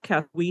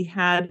podcast, we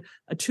had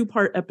a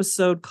 2-part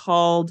episode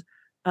called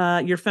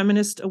Your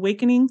Feminist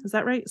Awakening. Is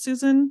that right,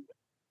 Susan?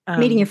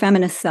 Meeting Your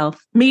Feminist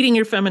Self. Meeting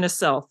Your Feminist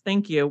Self.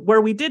 Thank you.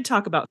 Where we did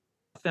talk about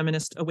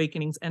feminist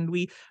awakenings, and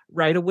we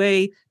right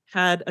away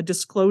had a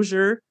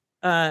disclosure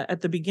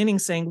at the beginning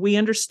saying, we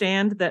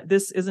understand that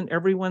this isn't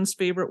everyone's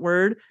favorite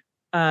word.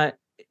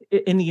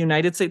 In the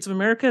United States of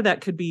America,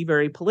 that could be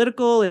very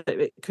political.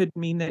 It could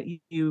mean that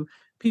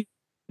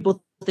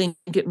people think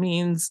it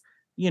means,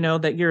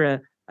 that you're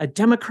a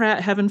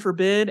Democrat, heaven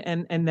forbid,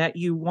 and that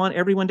you want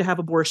everyone to have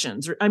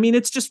abortions.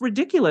 It's just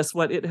ridiculous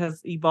what it has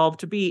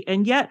evolved to be.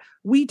 And yet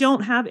we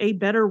don't have a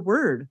better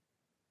word.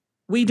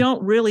 We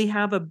don't really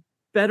have a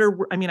better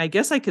word. I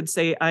guess I could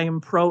say I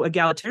am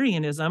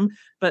pro-egalitarianism,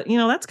 but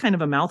that's kind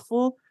of a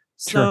mouthful.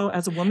 So Sure.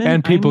 as a woman,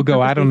 And people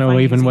go, I don't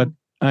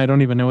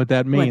even know what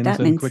that means, that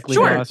and means. quickly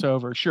Sure. gloss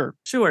over. Sure.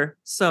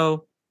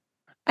 So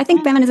I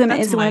think feminism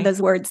That's is one of my-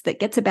 those words that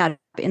gets about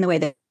in the way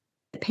that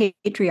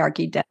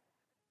patriarchy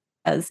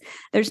does.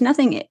 There's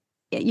nothing,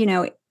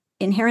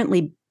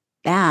 inherently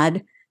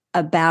bad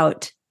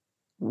about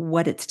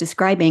what it's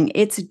describing.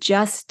 It's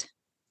just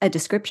a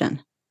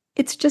description.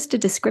 It's just a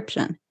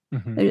description.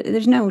 Mhm.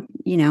 There's no,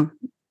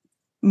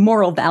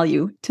 moral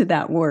value to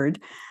that word.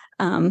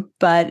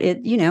 But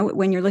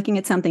when you're looking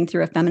at something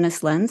through a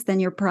feminist lens, then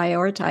you're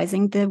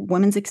prioritizing the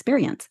woman's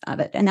experience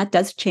of it. And that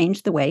does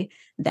change the way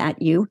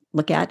that you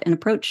look at and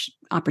approach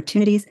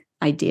opportunities,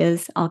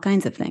 ideas, all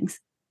kinds of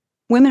things.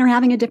 Women are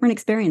having a different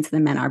experience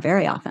than men are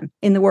very often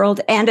in the world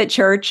and at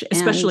church.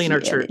 Especially and, in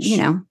our church.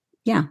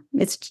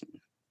 It's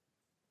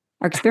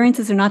our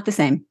experiences are not the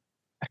same.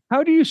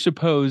 How do you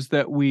suppose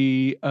that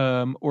we,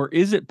 or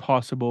is it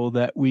possible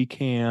that we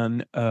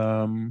can,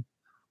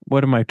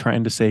 what am I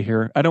trying to say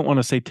here? I don't want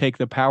to say take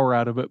the power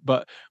out of it,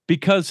 but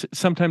because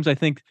sometimes I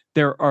think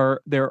there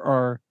are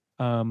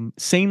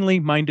sanely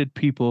minded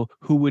people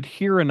who would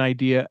hear an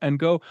idea and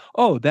go,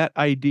 oh, that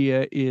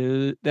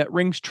that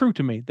rings true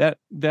to me. That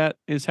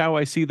is how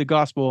I see the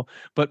gospel.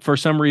 But for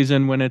some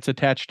reason, when it's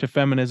attached to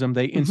feminism,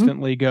 they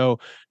instantly go,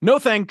 no,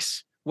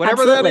 thanks.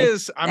 Whatever Absolutely. that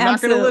is, I'm not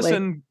going to Absolutely.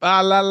 listen.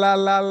 La la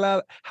la la.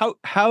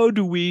 How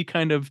do we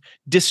kind of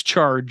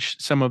discharge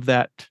some of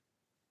that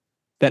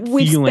that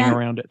We feeling spent-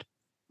 around it.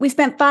 We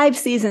spent 5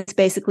 seasons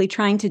basically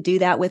trying to do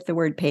that with the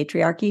word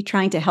patriarchy,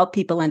 trying to help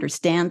people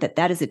understand that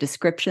that is a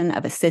description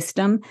of a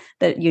system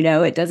that,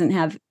 it doesn't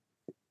have,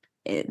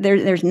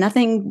 there's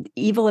nothing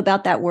evil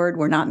about that word.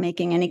 We're not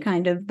making any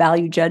kind of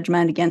value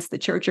judgment against the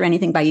church or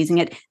anything by using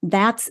it.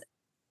 That's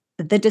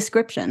the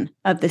description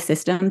of the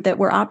system that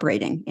we're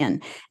operating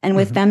in. And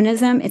with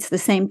feminism, it's the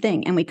same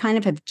thing. And we kind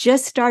of have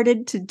just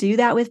started to do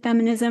that with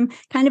feminism,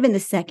 kind of in the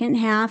second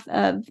half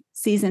of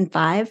season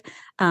 5.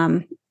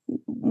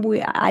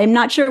 I'm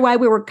not sure why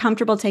we were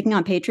comfortable taking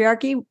on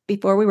patriarchy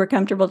before we were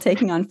comfortable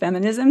taking on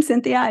feminism,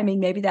 Cynthia. I mean,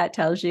 maybe that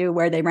tells you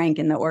where they rank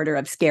in the order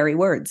of scary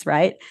words,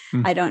 right?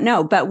 I don't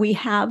know. But we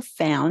have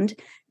found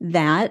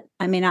that,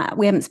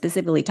 we haven't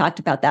specifically talked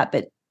about that,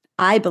 but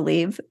I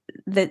believe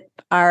that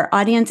our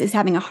audience is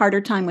having a harder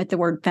time with the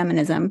word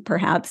feminism,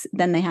 perhaps,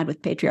 than they had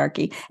with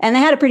patriarchy. And they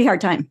had a pretty hard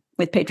time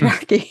with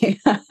patriarchy.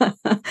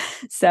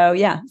 So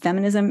yeah,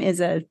 feminism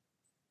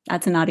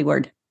that's a naughty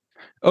word.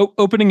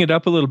 Opening it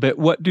up a little bit,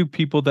 what do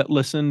people that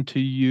listen to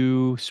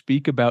you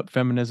speak about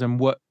feminism,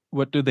 what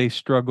do they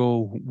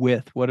struggle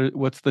with?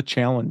 What's the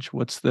challenge?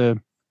 What's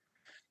the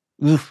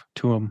oof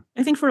to them?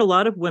 I think for a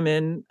lot of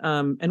women,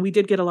 and we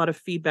did get a lot of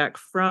feedback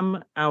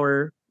from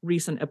our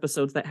recent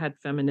episodes that had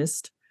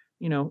feminist,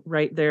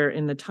 right there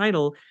in the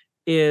title,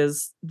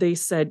 is they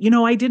said,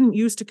 I didn't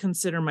used to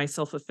consider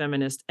myself a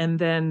feminist, and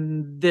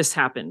then this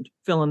happened,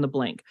 fill in the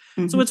blank.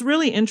 So it's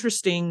really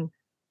interesting.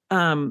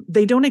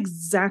 They don't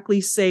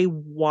exactly say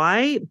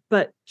why,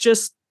 but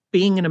just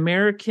being an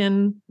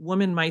American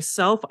woman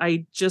myself,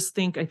 I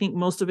think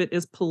most of it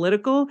is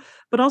political,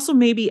 but also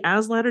maybe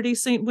as Latter-day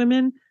Saint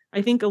women,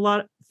 I think a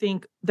lot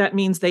think that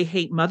means they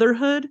hate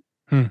motherhood.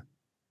 It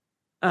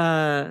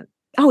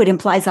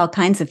implies all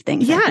kinds of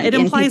things. Yeah, it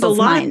implies a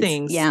lot of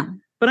things. Yeah.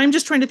 But I'm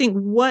just trying to think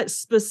what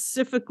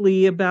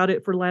specifically about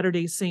it for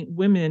Latter-day Saint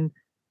women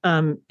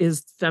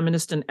is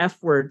feminist an F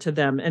word to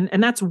them.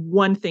 And that's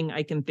one thing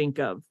I can think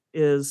of,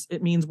 is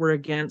it means we're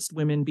against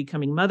women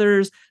becoming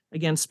mothers,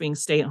 against being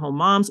stay-at-home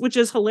moms, which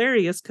is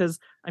hilarious because,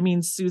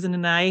 Susan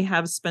and I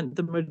have spent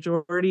the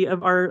majority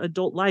of our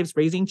adult lives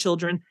raising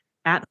children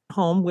at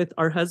home with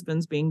our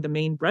husbands being the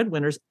main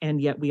breadwinners,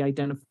 and yet we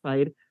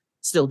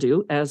still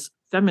do, as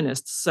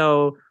feminists.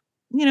 So,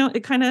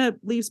 it kind of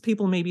leaves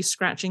people maybe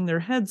scratching their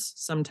heads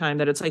sometime,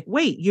 that it's like,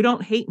 wait, you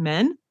don't hate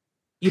men?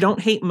 You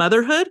don't hate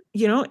motherhood?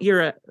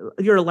 You're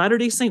a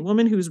Latter-day Saint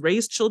woman who's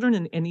raised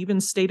children and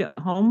even stayed at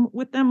home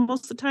with them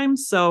most of the time.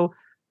 So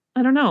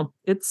I don't know.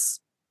 It's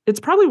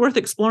probably worth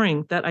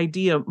exploring that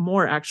idea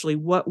more, actually.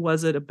 What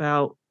was it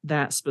about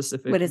that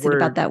specific What is word? it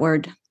about that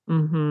word?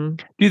 Do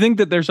you think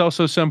that there's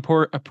also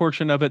a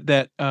portion of it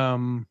that,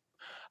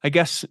 I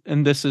guess,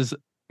 and this is,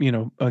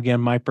 again,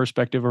 my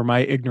perspective or my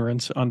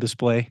ignorance on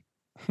display.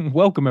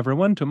 Welcome,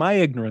 everyone, to my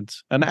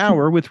ignorance, an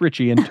hour with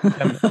Richie.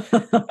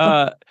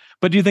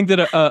 But do you think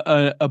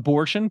that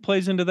abortion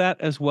plays into that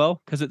as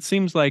well? Because it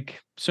seems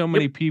like so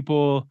many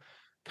people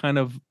kind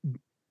of,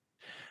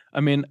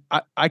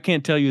 I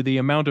can't tell you the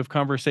amount of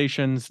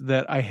conversations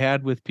that I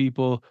had with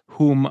people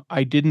whom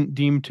I didn't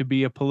deem to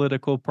be a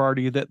political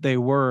party that they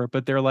were,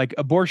 but they're like,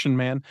 abortion,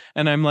 man.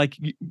 And I'm like,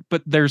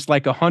 but there's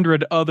like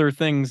 100 other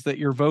things that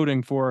you're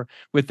voting for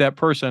with that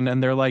person.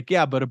 And they're like,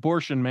 yeah, but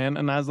abortion, man.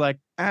 And I was like,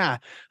 I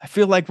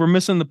feel like we're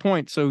missing the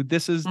point. So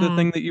this is the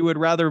thing that you would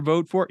rather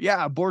vote for?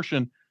 Yeah,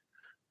 abortion.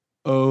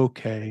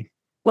 Okay.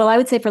 Well, I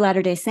would say for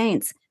Latter-day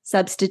Saints,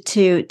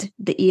 substitute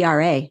the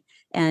ERA.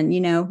 And,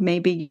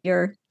 maybe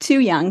you're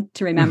too young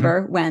to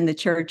remember when the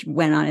church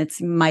went on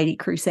its mighty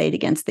crusade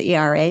against the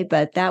ERA,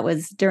 but that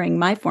was during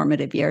my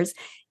formative years.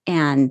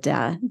 And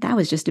that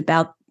was just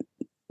about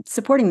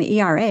supporting the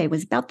ERA. It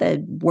was about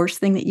the worst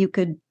thing that you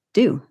could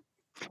do.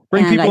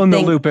 Bring people in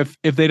the loop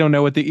if they don't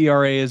know what the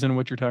ERA is and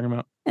what you're talking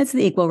about. It's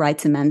the Equal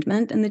Rights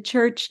Amendment. And the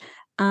church,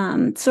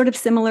 sort of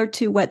similar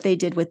to what they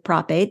did with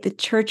Prop 8, the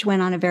church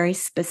went on a very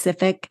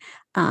specific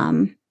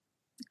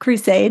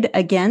crusade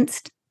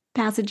against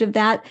passage of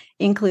that,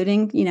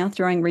 including,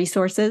 throwing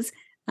resources,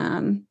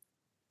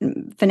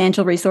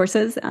 financial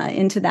resources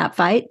into that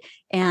fight.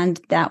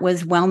 And that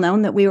was well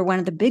known that we were one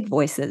of the big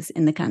voices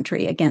in the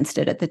country against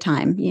it at the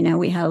time.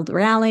 We held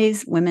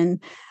rallies, women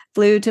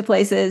flew to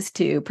places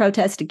to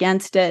protest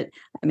against it.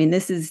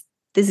 This is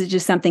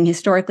just something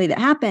historically that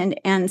happened.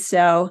 And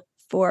so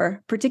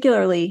for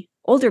particularly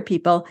older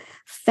people,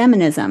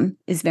 feminism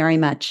is very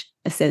much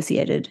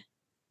associated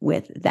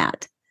with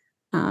that.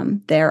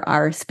 There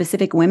are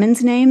specific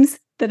women's names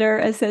that are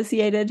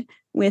associated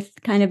with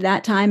kind of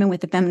that time and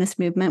with the feminist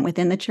movement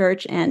within the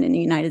church and in the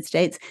United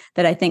States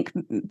that I think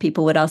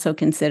people would also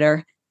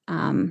consider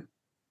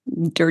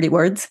dirty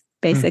words,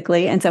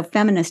 basically. And so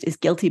feminist is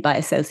guilty by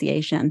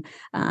association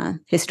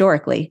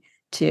historically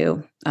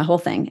to a whole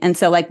thing. And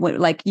so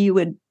like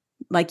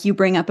you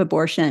bring up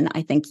abortion,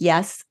 I think,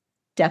 yes,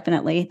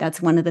 definitely.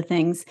 That's one of the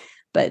things.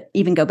 But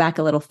even go back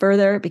a little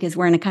further, because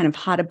we're in a kind of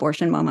hot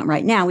abortion moment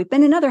right now. We've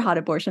been in other hot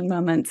abortion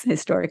moments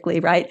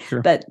historically, right?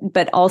 Sure. But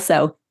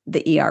also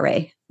the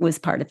ERA was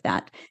part of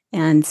that.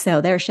 And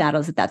so there are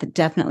shadows of that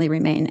definitely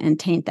remain and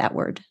taint that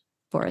word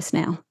for us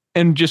now.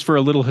 And just for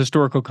a little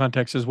historical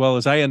context as well,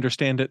 as I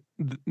understand it,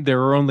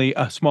 there are only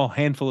a small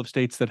handful of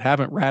states that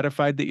haven't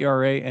ratified the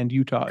ERA, and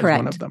Utah is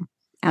one of them.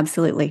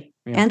 Absolutely.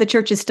 Yeah. And the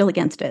church is still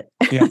against it.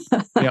 Yeah.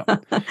 Yeah.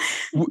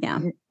 Yeah.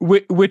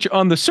 Which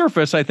on the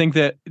surface, I think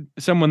that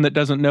someone that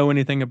doesn't know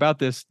anything about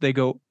this, they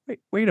go,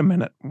 wait a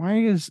minute. Why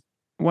is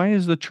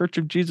the Church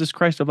of Jesus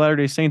Christ of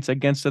Latter-day Saints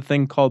against a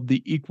thing called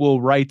the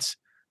Equal Rights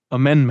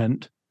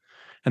Amendment?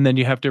 And then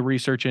you have to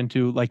research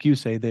into, like you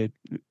say, the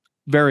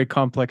very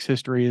complex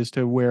history as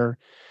to where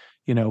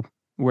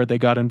they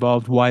got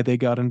involved, why they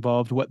got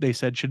involved, what they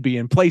said should be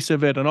in place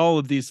of it, and all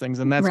of these things.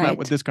 And that's not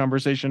what this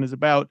conversation is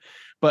about.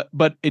 But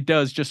it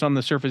does, just on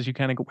the surface, you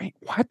kind of go, wait,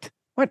 what?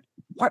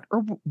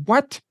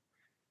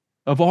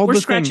 Of all we're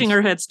the scratching things.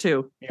 our heads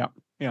too. Yeah.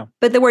 Yeah.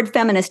 But the word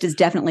feminist is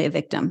definitely a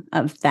victim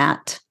of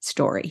that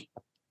story.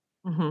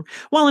 Mm-hmm.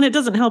 Well, and it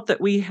doesn't help that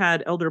we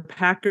had Elder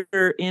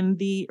Packer in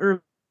the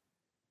early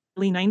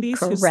 90s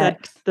who said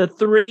the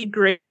three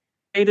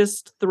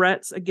greatest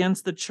threats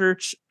against the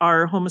church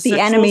are homosexuals,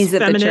 the enemies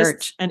of feminists, the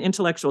church, and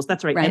intellectuals.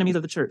 That's right. Enemies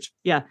of the church.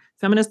 Yeah.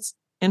 Feminists,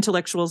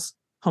 intellectuals,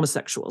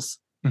 homosexuals.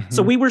 Mm-hmm.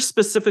 So we were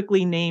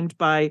specifically named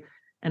by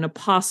an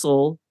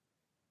apostle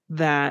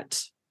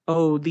that,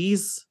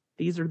 these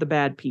are the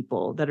bad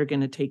people that are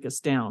going to take us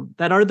down,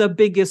 that are the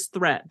biggest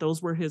threat.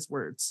 Those were his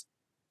words.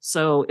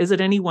 So is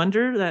it any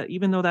wonder that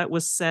even though that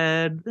was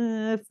said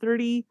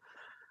 30-ish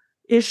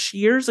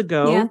years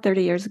ago,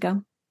 30 years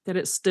ago, that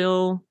it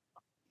still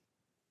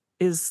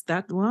is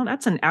that, well,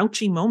 that's an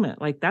ouchy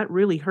moment. Like that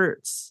really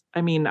hurts.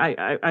 I mean,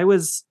 I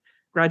was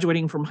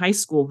graduating from high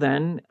school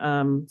then.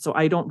 So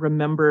I don't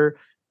remember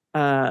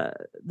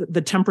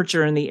the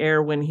temperature in the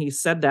air when he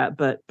said that,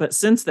 but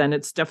since then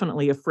it's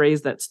definitely a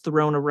phrase that's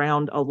thrown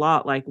around a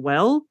lot. Like,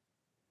 well,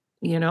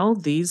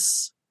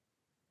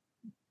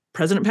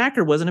 President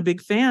Packer wasn't a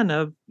big fan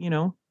of,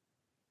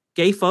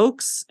 gay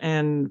folks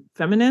and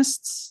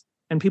feminists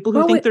and people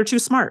who think they're too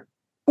smart.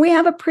 We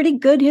have a pretty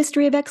good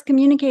history of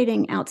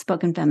excommunicating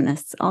outspoken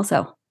feminists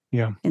also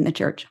in the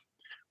church.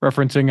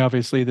 Referencing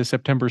obviously the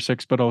September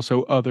 6th, but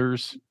also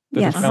others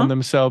that have found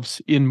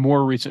themselves in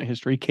more recent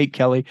history. Kate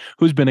Kelly,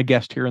 who's been a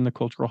guest here in the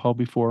Cultural Hall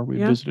before. We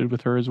visited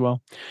with her as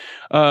well.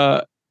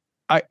 I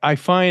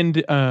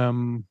find,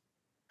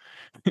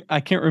 I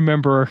can't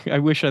remember. I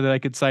wish that I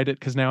could cite it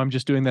because now I'm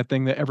just doing that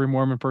thing that every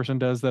Mormon person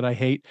does that I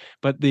hate.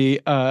 But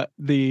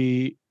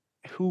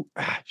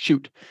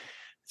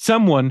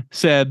someone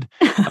said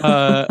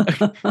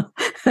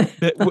that,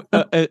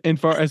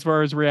 as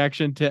far as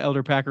reaction to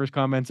Elder Packer's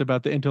comments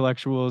about the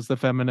intellectuals, the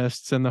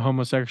feminists, and the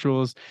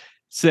homosexuals,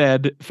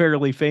 said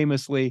fairly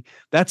famously,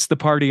 "That's the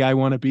party I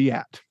want to be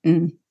at."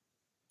 Mm.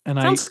 And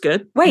sounds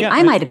good. Wait,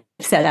 I might have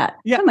said that.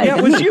 Yeah,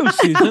 it was you,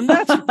 Susan.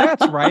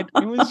 That's right.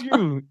 It was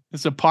you.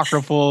 It's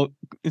apocryphal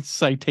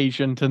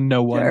citation to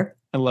no one. Sure.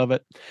 I love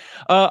it.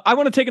 I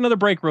want to take another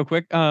break real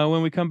quick.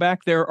 When we come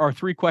back, there are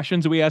 3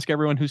 questions that we ask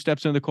everyone who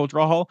steps into the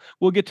Cultural Hall.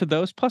 We'll get to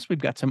those. Plus, we've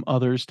got some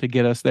others to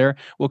get us there.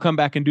 We'll come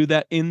back and do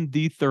that in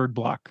the third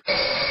block.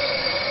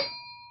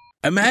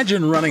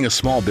 Imagine running a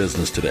small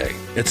business today.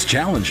 It's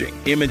challenging.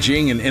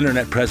 Imaging and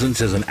internet presence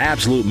is an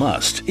absolute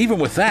must. Even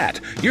with that,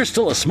 you're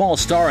still a small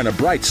star in a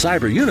bright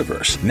cyber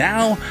universe.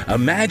 Now,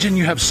 imagine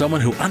you have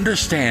someone who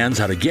understands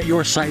how to get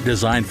your site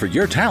designed for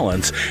your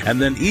talents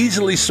and then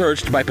easily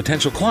searched by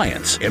potential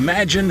clients.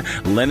 Imagine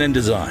Lennon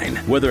Design.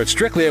 Whether it's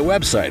strictly a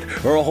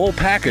website or a whole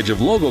package of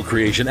logo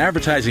creation,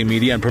 advertising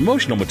media, and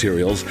promotional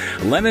materials,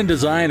 Lennon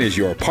Design is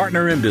your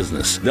partner in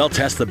business. They'll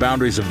test the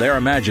boundaries of their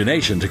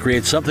imagination to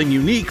create something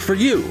unique for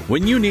you.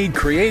 When you need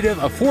creative,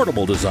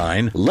 affordable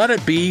design, let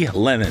it be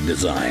Lennon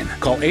Design.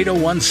 Call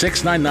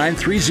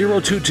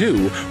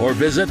 801-699-3022 or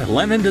visit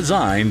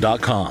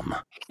LennonDesign.com.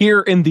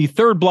 Here in the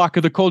third block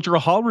of the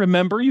Cultural Hall,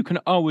 remember, you can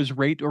always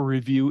rate or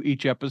review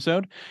each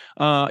episode.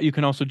 You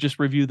can also just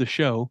review the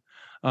show.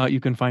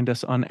 You can find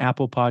us on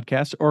Apple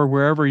Podcasts or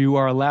wherever you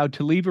are allowed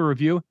to leave a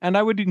review, and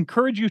I would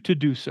encourage you to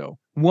do so.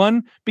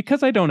 1,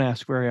 because I don't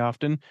ask very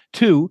often.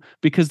 2,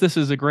 because this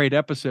is a great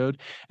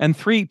episode. And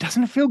 3,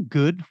 doesn't it feel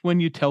good when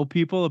you tell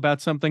people about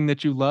something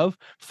that you love?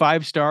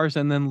 5 stars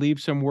and then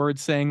leave some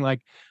words saying like,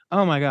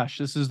 "Oh my gosh,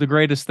 this is the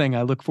greatest thing.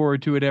 I look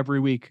forward to it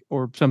every week,"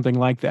 or something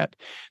like that.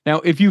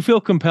 Now, if you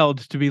feel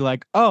compelled to be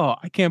like, "Oh,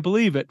 I can't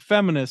believe it.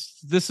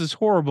 Feminists, this is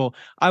horrible.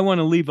 I want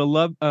to leave a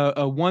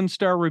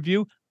 1-star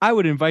review," I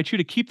would invite you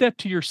to keep that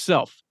to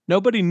yourself.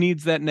 Nobody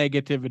needs that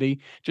negativity.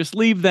 Just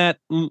leave that,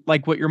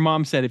 like what your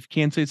mom said. If you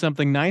can't say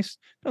something nice,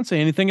 don't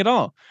say anything at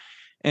all.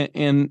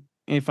 And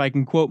if I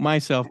can quote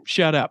myself,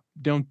 shut up.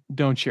 Don't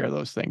share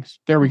those things.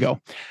 There we go.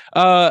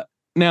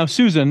 Now,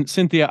 Susan,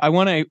 Cynthia, I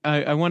want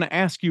to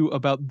ask you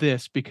about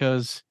this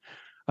because,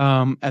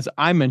 as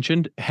I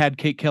mentioned, had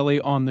Kate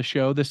Kelly on the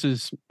show. This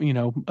is,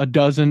 a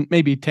dozen,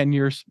 maybe 10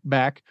 years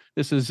back.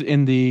 This is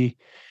in the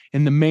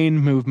main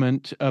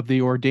movement of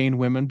the ordained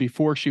women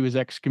before she was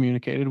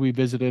excommunicated. We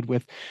visited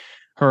with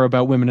her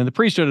about women in the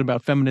priesthood,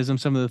 about feminism,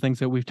 some of the things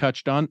that we've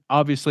touched on.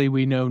 Obviously,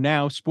 we know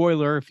now,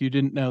 spoiler, if you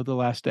didn't know, the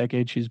last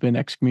decade she's been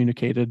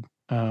excommunicated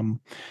and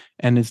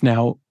is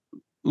now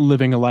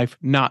living a life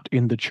not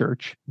in the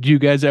church. Do you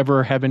guys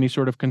ever have any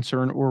sort of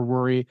concern or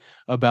worry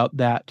about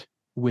that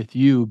with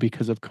you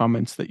because of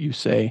comments that you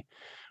say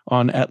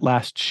on At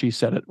Last She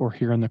Said It or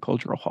here in the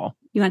Cultural Hall?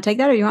 You want to take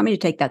that, or you want me to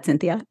take that,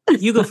 Cynthia?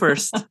 You go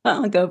first.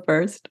 I'll go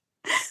first.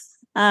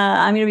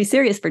 I'm going to be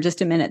serious for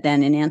just a minute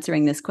then in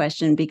answering this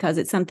question, because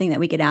it's something that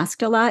we get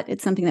asked a lot.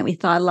 It's something that we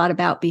thought a lot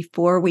about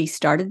before we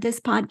started this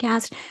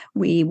podcast.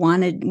 We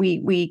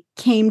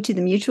came to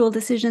the mutual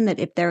decision that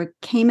if there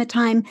came a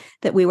time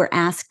that we were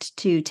asked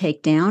to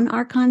take down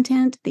our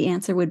content, the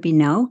answer would be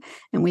no.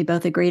 And we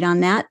both agreed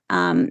on that.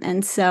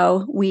 And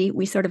so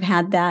we sort of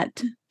had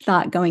that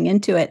thought going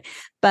into it.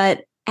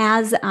 But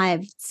as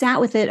I've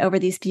sat with it over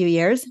these few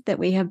years that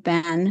we have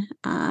been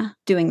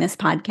doing this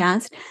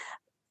podcast,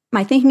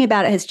 my thinking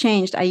about it has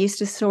changed. I used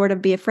to sort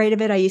of be afraid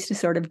of it. I used to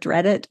sort of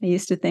dread it. I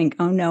used to think,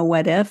 oh no,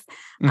 what if?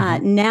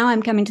 Now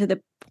I'm coming to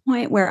the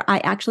point where I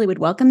actually would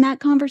welcome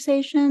that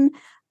conversation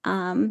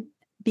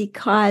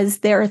because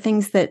there are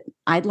things that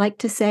I'd like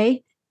to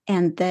say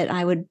and that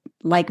I would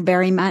like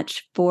very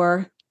much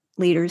for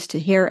leaders to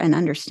hear and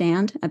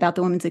understand about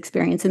the women's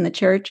experience in the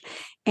church.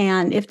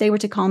 And if they were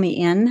to call me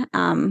in,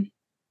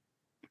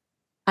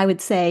 I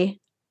would say,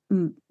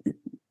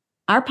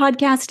 our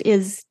podcast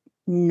is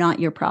not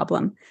your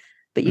problem,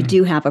 but you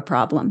do have a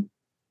problem.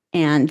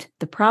 And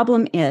the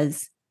problem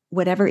is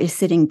whatever is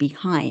sitting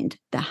behind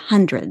the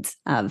hundreds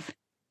of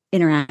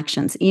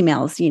interactions,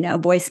 emails,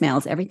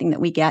 voicemails, everything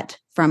that we get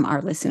from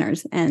our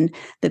listeners and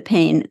the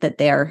pain that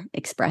they're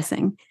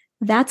expressing.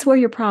 That's where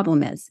your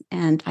problem is.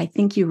 And I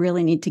think you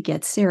really need to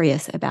get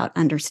serious about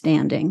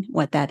understanding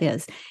what that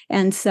is.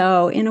 And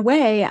so in a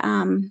way,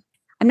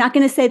 I'm not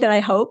going to say that I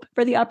hope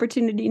for the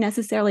opportunity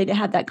necessarily to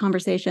have that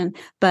conversation,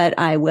 but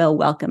I will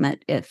welcome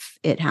it if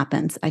it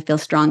happens. I feel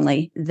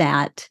strongly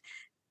that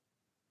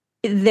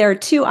there are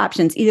two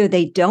options. Either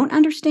they don't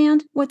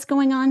understand what's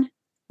going on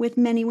with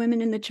many women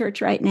in the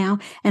church right now,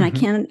 and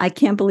I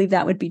can't believe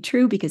that would be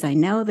true, because I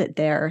know that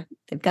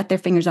they've got their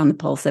fingers on the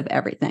pulse of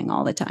everything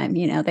all the time.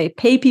 They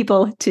pay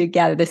people to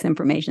gather this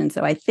information,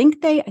 so I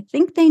think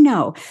they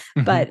know.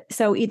 But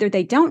so either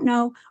they don't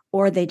know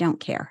or they don't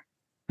care.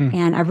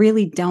 And I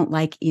really don't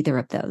like either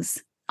of those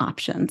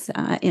options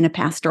in a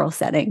pastoral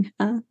setting.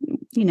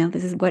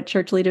 This is what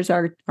church leaders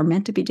are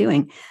meant to be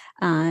doing,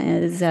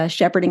 is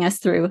shepherding us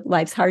through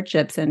life's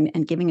hardships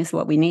and giving us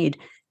what we need.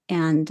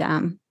 And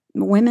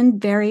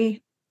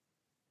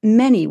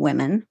many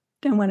women,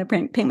 don't want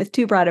to paint with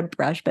too broad a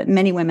brush, but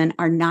many women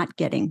are not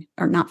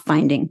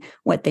finding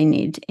what they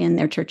need in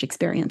their church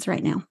experience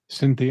right now.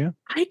 Cynthia?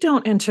 I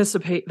don't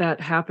anticipate that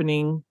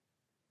happening.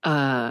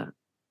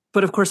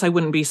 But of course, I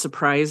wouldn't be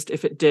surprised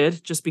if it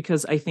did, just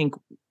because I think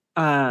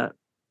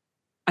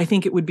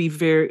it would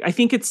be I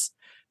think it's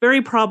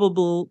very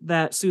probable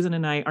that Susan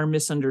and I are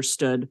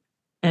misunderstood,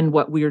 and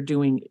what we are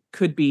doing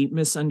could be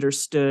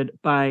misunderstood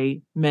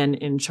by men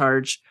in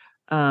charge.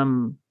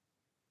 Not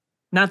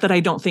that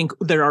I don't think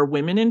there are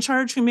women in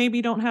charge who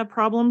maybe don't have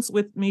problems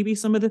with maybe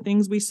some of the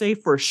things we say,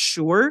 for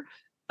sure.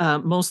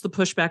 Most of the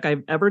pushback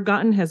I've ever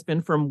gotten has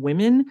been from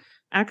women,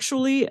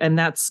 actually, and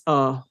that's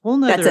a whole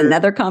nother. That's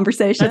another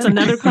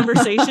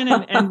conversation.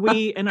 And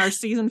we, in our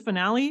season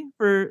finale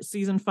for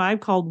season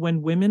 5, called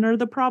 "When Women Are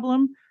the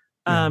Problem."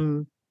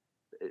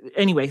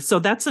 Anyway, so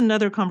that's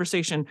another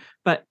conversation.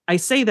 But I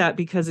say that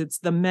because it's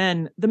the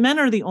men. The men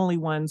are the only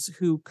ones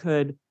who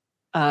could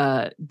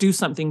do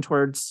something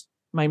towards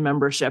my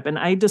membership, and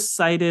I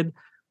decided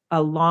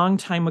a long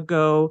time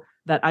ago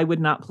that I would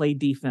not play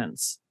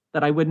defense.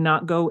 That I would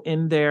not go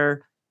in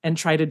there and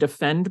try to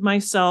defend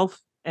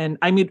myself. And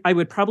I mean, I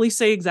would probably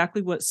say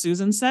exactly what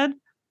Susan said.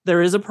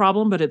 There is a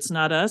problem, but it's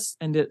not us.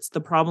 And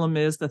the problem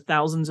is the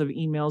thousands of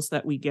emails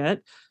that we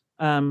get.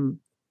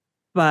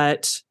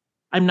 But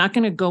I'm not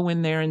going to go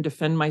in there and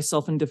defend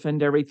myself and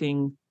defend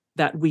everything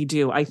that we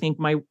do. I think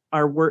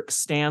our work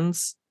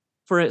stands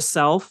for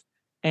itself.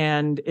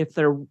 And if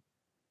there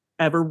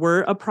ever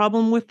were a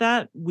problem with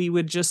that, we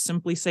would just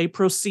simply say,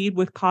 proceed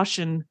with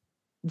caution,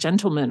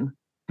 gentlemen.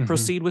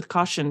 Proceed with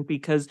caution,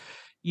 because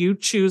you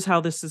choose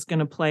how this is going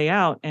to play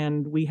out,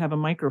 and we have a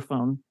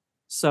microphone.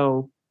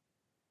 So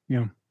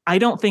I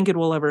don't think it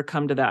will ever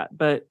come to that.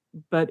 But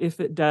if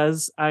it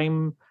does,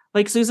 I'm,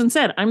 like Susan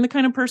said, I'm the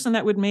kind of person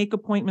that would make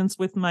appointments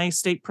with my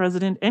state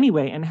president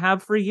anyway, and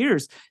have for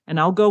years. And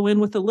I'll go in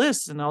with a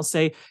list and I'll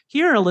say,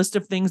 here are a list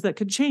of things that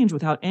could change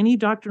without any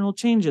doctrinal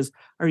changes.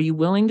 Are you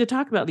willing to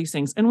talk about these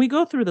things? And we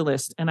go through the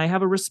list, and I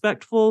have a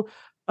respectful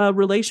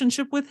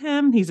relationship with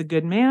him. He's a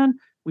good man.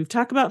 We've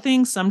talked about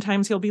things.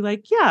 Sometimes he'll be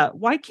like, yeah,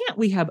 why can't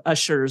we have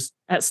ushers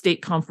at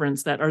state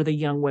conference that are the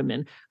young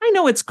women? I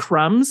know it's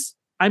crumbs.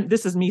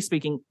 This is me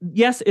speaking.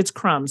 Yes, it's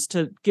crumbs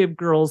to give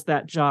girls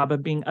that job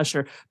of being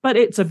usher, but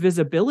it's a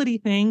visibility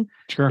thing.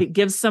 Sure. It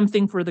gives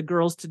something for the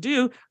girls to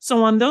do.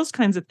 So on those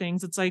kinds of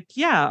things, it's like,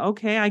 yeah,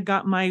 okay, I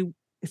got my,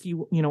 if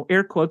you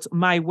air quotes,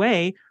 my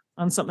way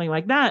on something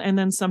like that. And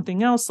then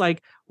something else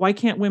like, why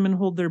can't women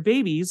hold their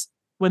babies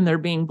when they're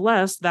being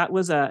blessed? That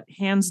was a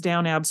hands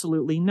down,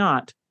 absolutely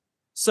not.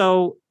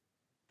 So,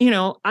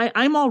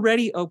 I'm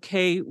already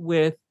okay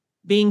with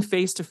being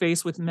face to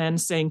face with men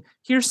saying,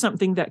 here's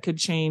something that could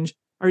change.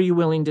 Are you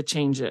willing to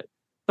change it?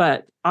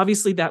 But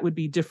obviously that would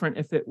be different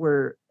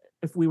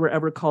if we were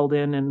ever called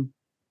in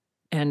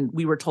and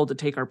we were told to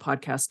take our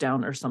podcast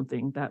down or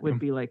something. That would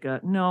be like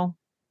no,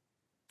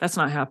 that's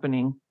not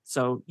happening.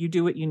 So you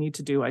do what you need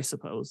to do, I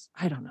suppose.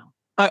 I don't know.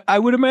 I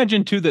would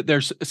imagine too that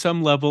there's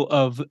some level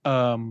of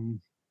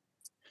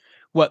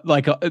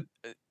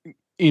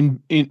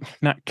in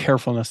not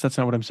carefulness, that's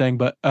not what I'm saying,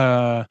 but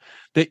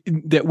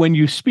that when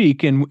you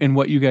speak and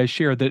what you guys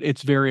share, that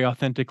it's very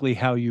authentically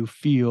how you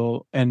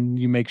feel, and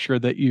you make sure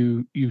that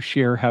you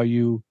share how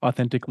you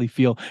authentically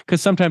feel,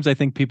 because sometimes I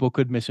think people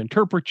could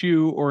misinterpret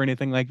you or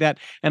anything like that.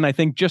 And I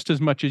think just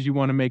as much as you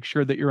want to make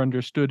sure that you're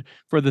understood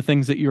for the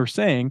things that you're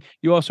saying,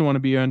 you also want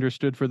to be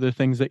understood for the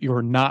things that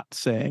you're not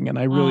saying. And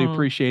I really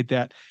appreciate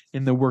that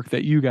in the work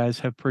that you guys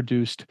have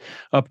produced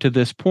up to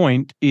this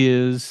point.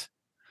 Is,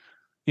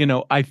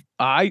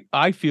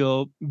 I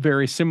feel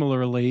very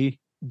similarly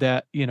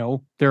that,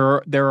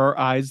 there are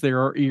eyes,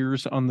 there are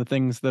ears on the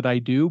things that I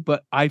do,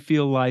 but I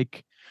feel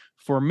like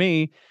for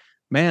me,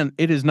 man,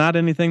 it is not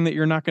anything that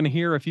you're not going to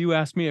hear if you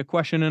ask me a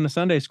question in a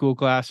Sunday school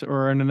class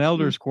or in an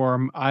elders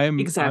quorum. I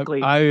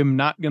am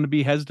not going to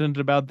be hesitant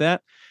about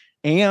that.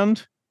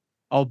 And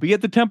I'll be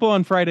at the temple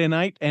on Friday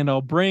night, and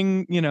I'll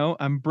bring,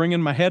 I'm bringing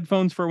my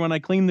headphones for when I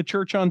clean the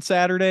church on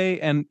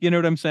Saturday. And you know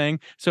what I'm saying?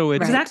 So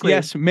it's,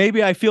 yes,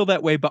 maybe I feel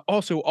that way, but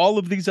also all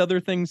of these other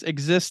things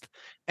exist,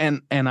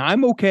 and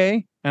I'm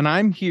okay, and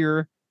I'm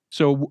here.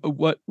 So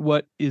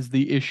what is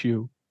the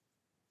issue?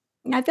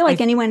 I feel like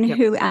anyone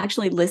who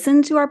actually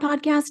listened to our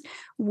podcast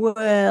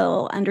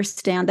will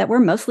understand that we're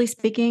mostly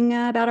speaking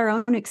about our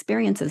own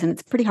experiences, and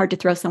it's pretty hard to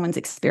throw someone's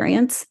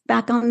experience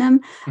back on them.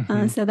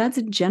 So that's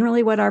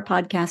generally what our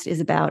podcast is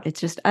about. It's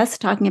just us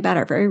talking about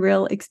our very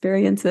real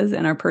experiences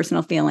and our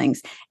personal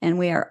feelings. And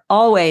we are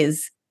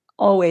always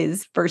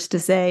first to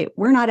say,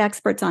 we're not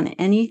experts on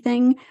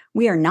anything.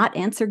 We are not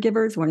answer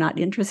givers. We're not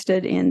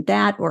interested in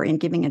that or in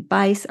giving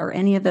advice or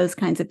any of those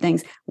kinds of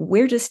things.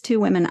 We're just two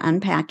women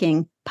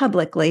unpacking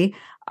publicly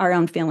our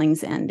own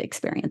feelings and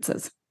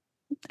experiences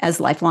as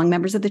lifelong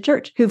members of the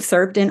church who've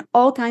served in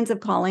all kinds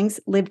of callings,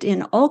 lived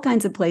in all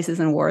kinds of places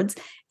and wards,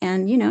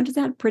 and, just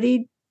had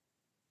pretty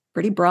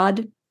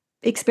broad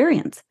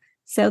experience.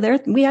 So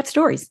we have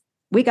stories.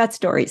 We got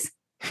stories.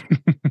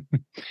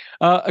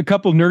 A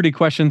couple nerdy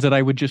questions that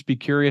I would just be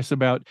curious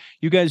about.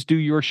 You guys do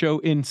your show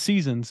in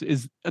seasons.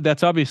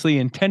 That's obviously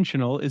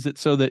intentional? Is it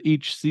so that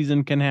each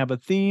season can have a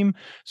theme,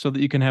 so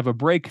that you can have a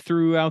break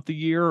throughout the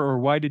year, or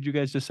why did you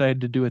guys decide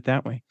to do it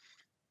that way?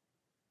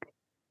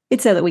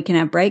 It's so that we can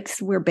have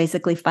breaks. We're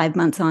basically 5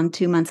 months on,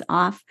 2 months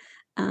off.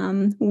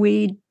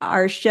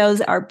 Our shows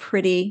are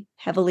pretty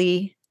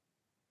heavily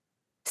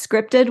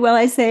scripted,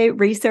 I say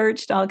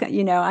researched,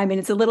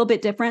 it's a little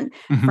bit different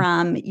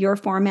from your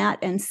format.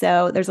 And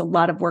so there's a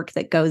lot of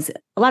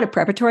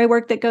preparatory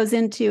work that goes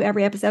into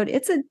every episode.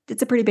 It's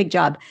a pretty big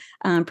job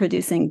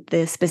producing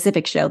the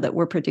specific show that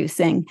we're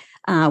producing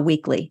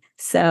weekly.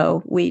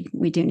 So we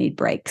do need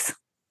breaks.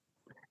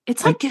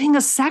 It's like getting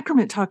a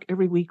sacrament talk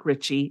every week,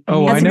 Richie. I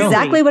know. That's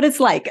exactly what it's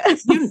like.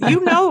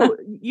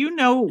 you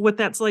know what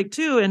that's like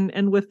too.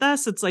 And with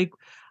us, it's like,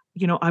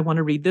 I want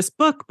to read this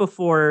book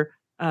before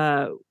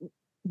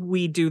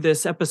we do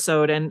this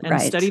episode and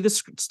study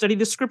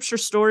the scripture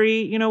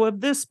story,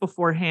 of this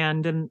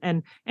beforehand.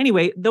 And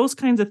anyway, those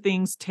kinds of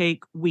things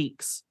take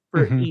weeks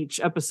for each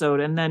episode.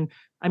 And then,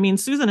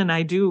 Susan and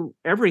I do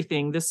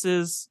everything. This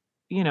is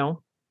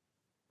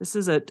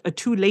a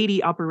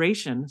two-lady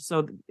operation.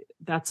 So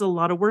that's a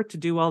lot of work to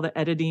do all the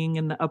editing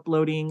and the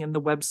uploading and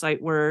the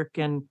website work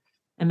and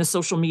the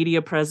social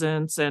media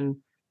presence. And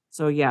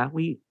so, yeah,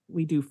 we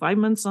do 5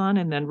 months on,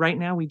 and then right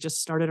now we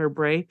just started our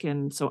break.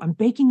 And so I'm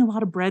baking a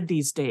lot of bread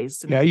these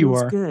days. And you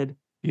are good.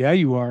 Yeah,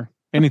 you are.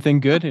 Anything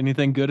good?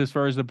 Anything good as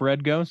far as the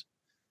bread goes?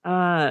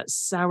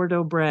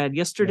 Sourdough bread.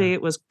 Yesterday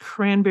it was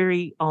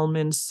cranberry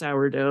almond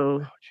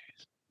sourdough.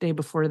 Day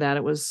before that,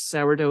 it was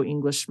sourdough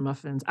English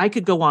muffins. I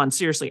could go on.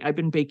 Seriously, I've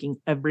been baking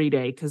every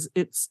day because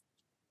it's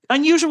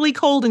unusually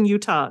cold in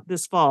Utah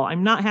this fall.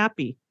 I'm not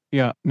happy.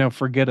 Yeah, no,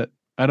 forget it.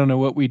 I don't know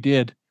what we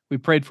did. We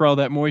prayed for all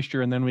that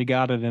moisture, and then we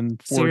got it in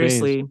 4 days.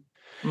 Seriously.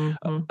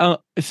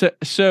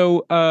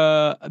 So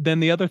then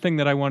the other thing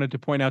that I wanted to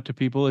point out to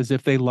people is,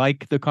 if they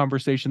like the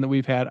conversation that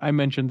we've had, I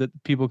mentioned that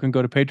people can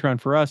go to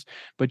Patreon for us,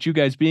 but you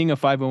guys being a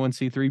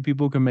 501c3,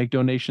 people can make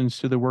donations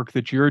to the work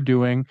that you're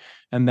doing,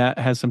 and that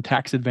has some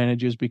tax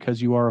advantages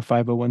because you are a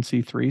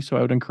 501c3. So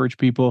I would encourage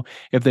people,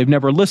 if they've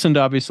never listened,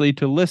 obviously,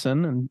 to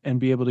listen and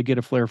be able to get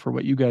a flair for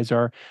what you guys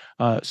are,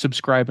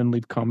 subscribe and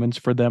leave comments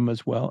for them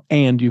as well.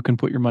 And you can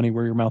put your money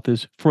where your mouth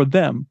is for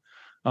them.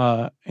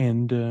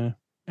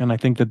 And I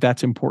think that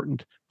that's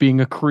important. Being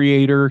a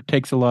creator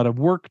takes a lot of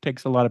work,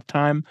 takes a lot of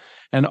time,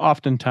 and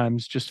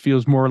oftentimes just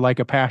feels more like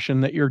a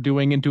passion that you're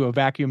doing into a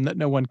vacuum that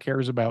no one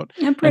cares about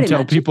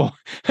until people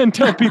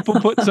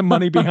put some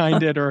money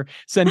behind it or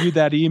send you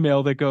that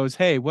email that goes,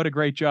 "Hey, what a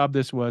great job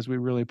this was. We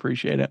really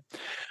appreciate it."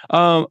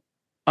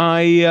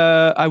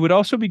 I would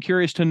also be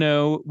curious to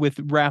know, with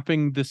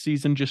wrapping the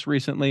season just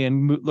recently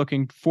and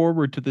looking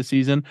forward to the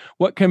season,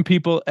 what can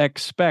people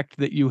expect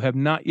that you have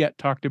not yet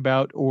talked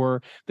about,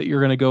 or that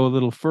you're going to go a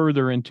little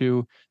further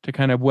into to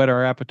kind of whet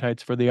our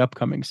appetites for the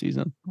upcoming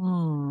season?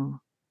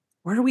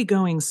 Where are we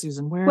going,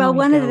 Susan? Where Well, are we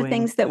one going? of the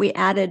things that we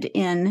added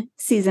in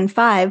season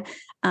 5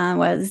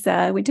 was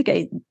we took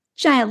a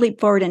giant leap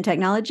forward in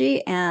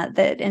technology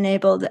that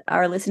enabled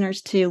our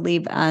listeners to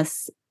leave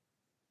us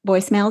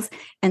voicemails.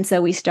 And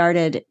so we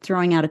started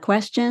throwing out a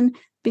question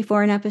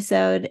before an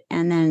episode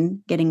and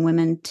then getting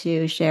women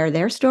to share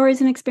their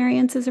stories and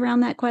experiences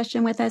around that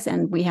question with us.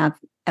 And we have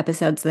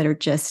episodes that are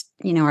just,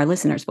 our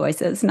listeners'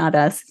 voices, not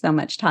us so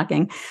much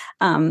talking.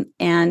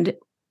 And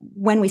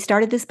when we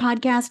started this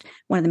podcast,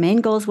 one of the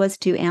main goals was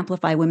to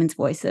amplify women's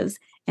voices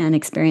and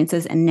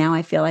experiences. And now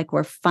I feel like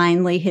we're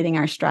finally hitting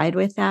our stride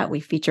with that. We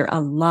feature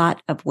a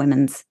lot of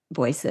women's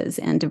voices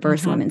and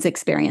diverse women's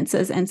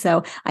experiences. And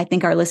so I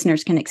think our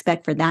listeners can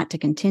expect for that to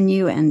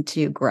continue and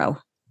to grow.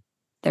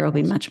 There will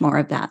be much more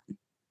of that.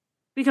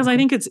 Because I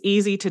think it's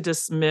easy to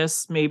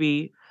dismiss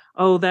maybe,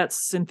 oh,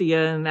 that's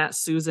Cynthia and that's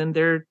Susan.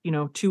 They're,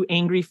 two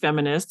angry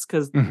feminists,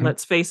 because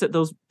let's face it,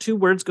 those two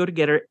words go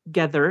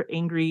together,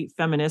 angry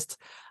feminists.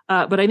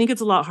 But I think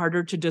it's a lot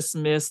harder to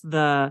dismiss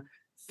the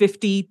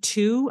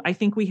 52. I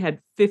think we had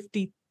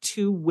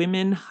 52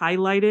 women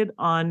highlighted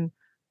on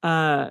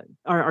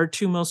our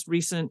two most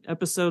recent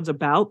episodes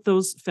about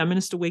those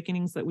feminist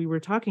awakenings that we were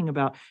talking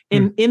about,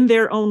 in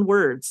their own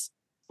words.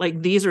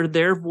 Like, these are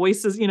their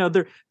voices.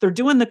 They're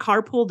doing the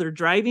carpool, they're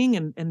driving,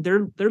 and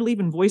they're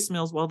leaving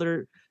voicemails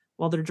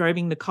while they're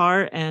driving the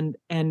car, and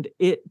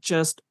it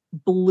just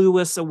blew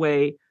us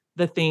away,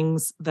 the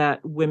things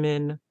that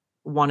women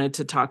wanted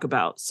to talk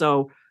about.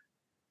 So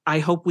I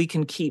hope we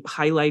can keep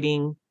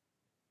highlighting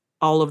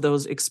all of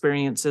those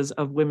experiences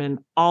of women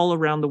all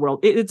around the world.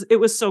 It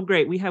was so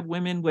great. We have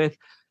women with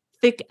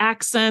thick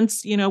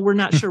accents. We're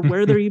not sure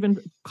where they're even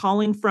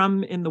calling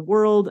from in the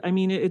world. I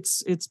mean,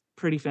 it's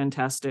pretty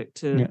fantastic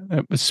to.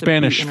 It was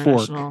Spanish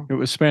Fork. It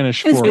was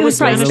Spanish Fork. Fork. It was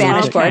probably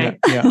Spanish Fork. Okay.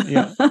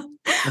 Yeah.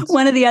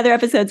 One of the other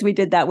episodes we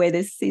did that way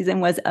this season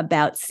was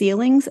about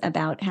ceilings,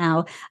 about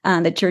how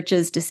the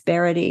church's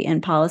disparity in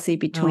policy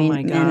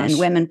between men and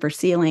women for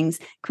ceilings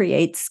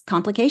creates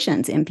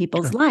complications in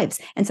people's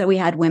lives. And so we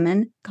had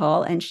women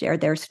call and share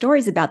their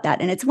stories about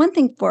that. And it's one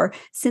thing for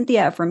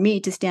Cynthia, for me,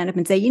 to stand up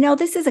and say,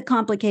 this is a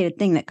complicated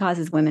thing that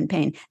causes women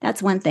pain.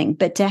 That's one thing.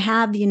 But to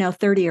have,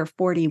 30 or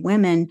 40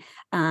 women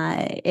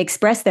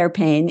express their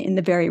pain in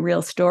the very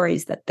real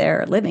stories that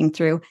they're living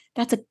through,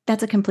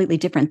 that's a completely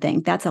different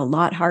thing. That's a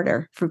lot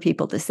harder for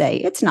people to say.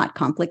 It's not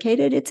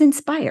complicated, it's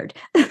inspired.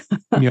 That's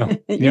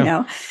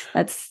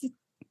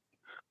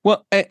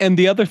well, and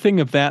the other thing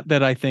of that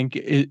I think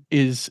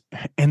is,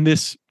 and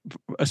this,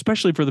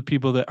 especially for the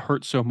people that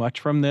hurt so much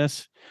from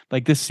this,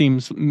 like, this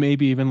seems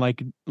maybe even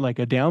like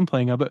a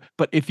downplaying of it,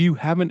 but if you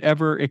haven't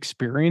ever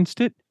experienced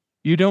it,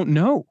 you don't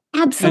know.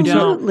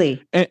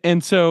 Absolutely.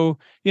 And so,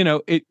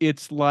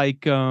 it's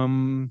like,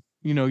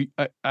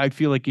 I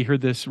feel like you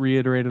heard this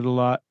reiterated a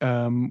lot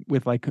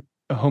with like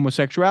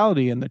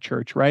homosexuality in the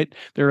church, right?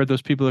 There are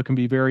those people that can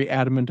be very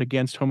adamant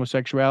against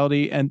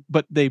homosexuality,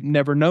 but they've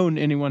never known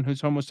anyone who's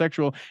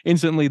homosexual.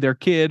 Instantly, their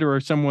kid or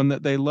someone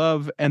that they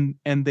love, and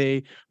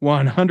they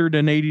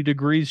 180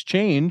 degrees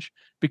change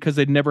because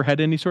they'd never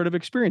had any sort of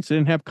experience. They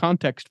didn't have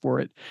context for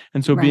it.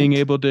 And so being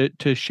able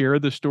to share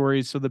the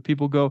stories so that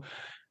people go,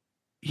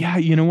 yeah,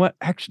 you know what?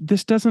 Actually,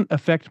 this doesn't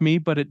affect me,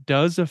 but it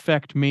does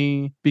affect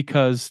me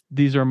because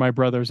these are my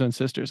brothers and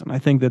sisters. And I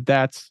think that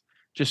that's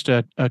just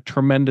a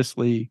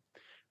tremendously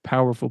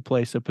powerful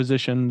place, a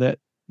position that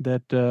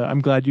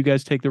I'm glad you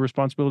guys take the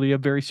responsibility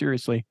of very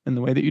seriously in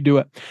the way that you do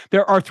it.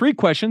 There are 3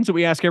 questions that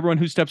we ask everyone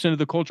who steps into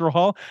the Cultural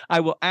Hall. I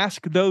will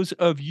ask those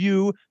of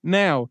you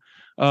now,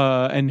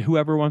 and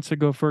whoever wants to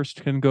go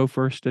first can go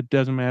first. It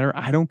doesn't matter.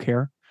 I don't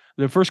care.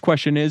 The first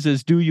question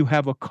is do you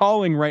have a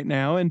calling right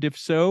now? And if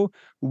so,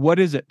 what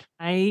is it?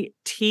 I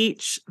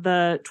teach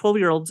the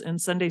 12-year-olds in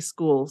Sunday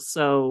school.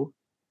 So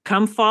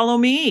come follow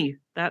me.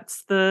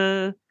 That's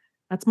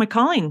my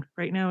calling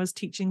right now, is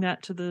teaching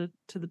that to the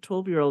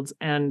 12-year-olds.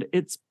 And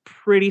it's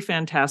pretty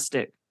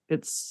fantastic.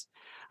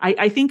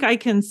 I think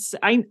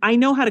I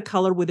know how to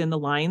color within the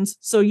lines.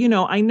 So,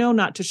 I know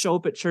not to show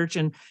up at church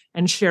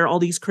and share all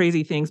these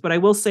crazy things, but I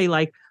will say,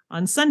 like,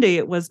 on Sunday,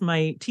 it was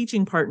my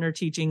teaching partner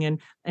teaching,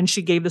 and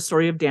she gave the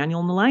story of Daniel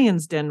in the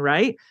lion's den,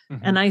 right?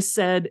 Mm-hmm. And I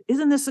said,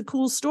 isn't this a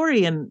cool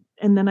story? And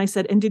then I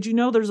said, and did you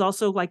know there's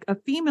also like a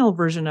female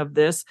version of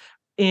this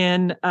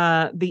in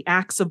the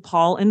Acts of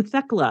Paul and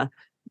Thecla?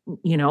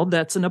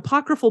 That's an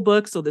apocryphal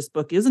book. So this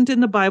book isn't in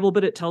the Bible,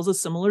 but it tells a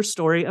similar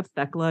story of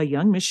Thecla, a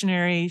young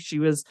missionary. She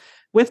was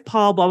with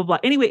Paul, blah, blah, blah.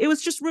 Anyway, it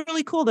was just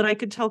really cool that I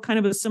could tell kind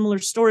of a similar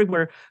story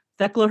where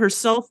Thecla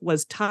herself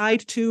was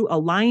tied to a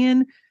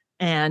lion,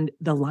 and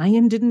the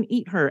lion didn't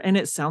eat her. And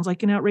it sounds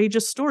like an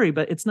outrageous story,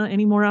 but it's not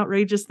any more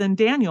outrageous than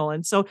Daniel.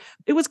 And so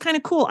it was kind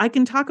of cool. I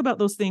can talk about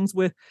those things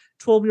with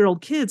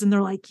 12-year-old kids, and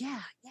they're like,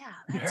 yeah,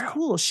 that's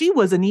cool. She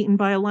wasn't eaten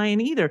by a lion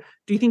either.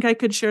 Do you think I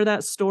could share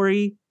that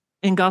story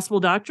In gospel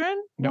doctrine,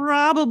 No.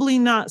 probably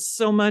not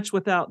so much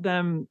without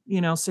them,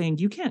 saying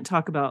you can't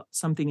talk about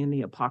something in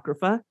the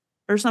Apocrypha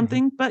or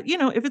something. But,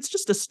 if it's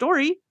just a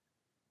story,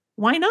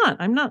 why not?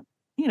 I'm not,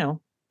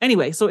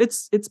 anyway. So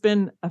it's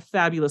been a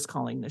fabulous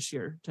calling this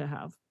year to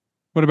have.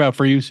 What about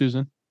for you,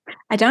 Susan?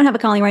 I don't have a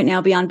calling right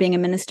now beyond being a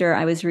minister.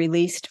 I was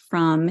released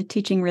from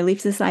Teaching Relief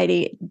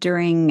Society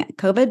during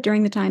COVID,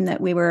 during the time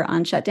that we were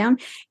on shutdown.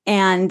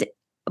 And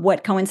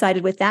what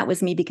coincided with that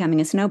was me becoming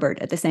a snowbird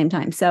at the same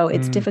time. So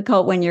it's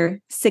difficult when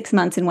you're 6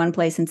 months in one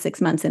place and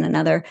 6 months in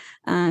another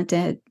I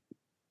can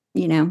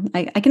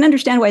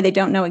understand why they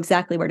don't know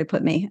exactly where to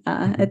put me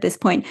at this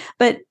point.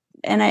 But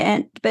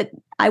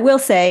I will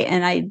say,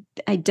 and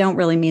I don't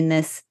really mean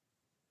this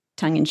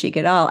tongue in cheek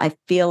at all. I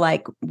feel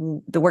like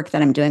the work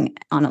that I'm doing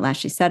on At Last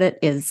She Said It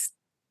is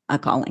a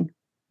calling.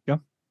 Yeah,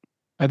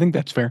 I think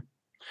that's fair.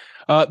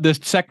 The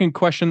second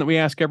question that we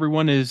ask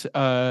everyone is,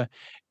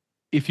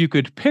 if you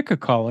could pick a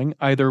calling,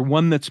 either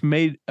one that's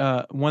made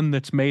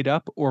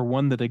up or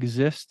one that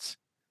exists,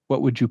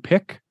 what would you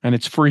pick? And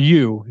it's for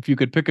you. If you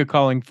could pick a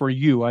calling for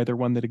you, either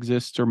one that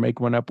exists or make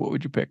one up, what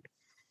would you pick?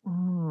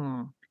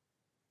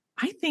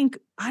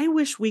 I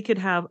wish we could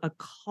have a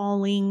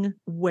calling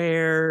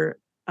where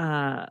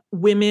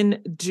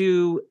women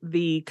do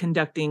the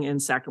conducting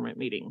and sacrament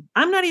meeting.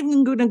 I'm not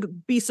even going to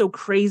be so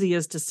crazy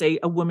as to say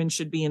a woman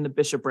should be in the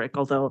bishopric,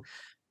 although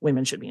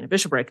women should be in a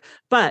bishopric.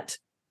 But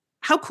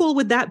how cool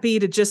would that be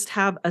to just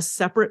have a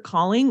separate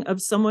calling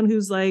of someone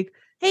who's like,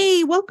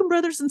 hey, welcome,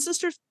 brothers and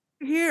sisters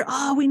here.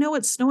 Oh, we know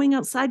it's snowing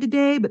outside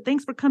today, but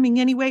thanks for coming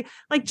anyway.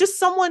 Like just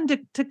someone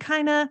to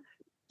kind of,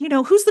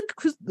 who's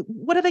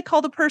what do they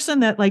call the person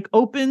that like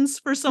opens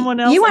for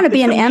someone else? You want like to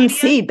be an comedian?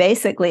 MC,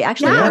 basically.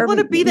 Actually, yeah, I want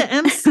to be the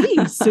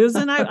MC,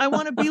 Susan. I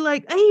want to be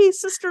like, hey,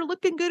 sister,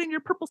 looking good in your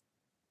purple.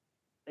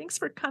 Thanks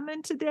for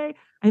coming today.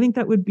 I think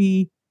that would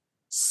be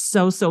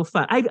so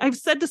fun. I've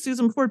said to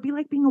Susan before, it'd be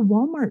like being a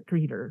Walmart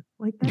greeter.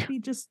 Like that'd be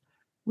just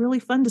really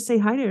fun to say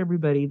hi to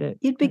everybody. That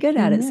you'd be good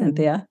at it,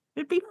 Cynthia.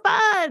 It'd be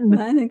fun.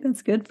 I think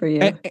that's good for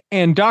you.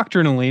 And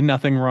doctrinally,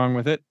 nothing wrong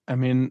with it. I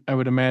mean, I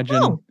would imagine.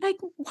 Oh, like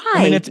why?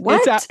 I mean, it's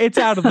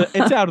out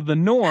of the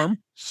norm,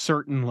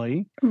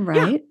 certainly.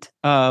 Right.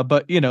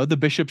 But the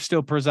bishop's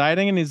still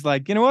presiding, and he's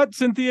like, you know what,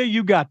 Cynthia,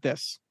 you got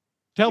this.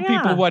 Tell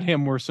people what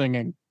hymn we're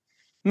singing,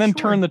 and then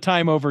turn the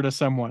time over to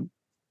someone.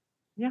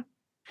 Yeah.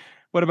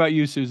 What about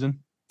you, Susan?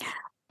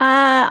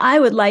 I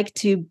would like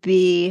to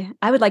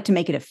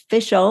make it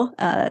official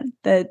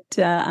that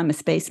I'm a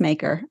space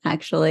maker.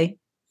 Actually,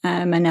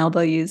 I'm an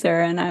elbow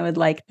user, and I would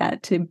like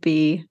that to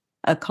be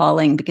a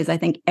calling because I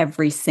think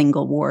every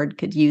single ward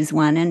could use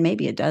one, and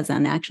maybe a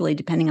dozen, actually,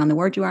 depending on the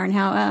ward you are and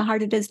how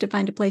hard it is to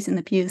find a place in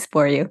the pews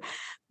for you.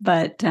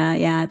 But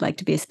I'd like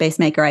to be a space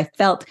maker. I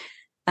felt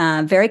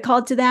very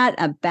called to that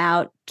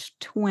about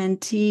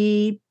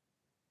 23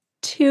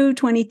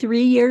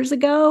 years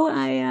ago.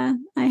 I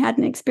had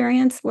an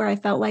experience where I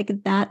felt like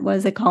that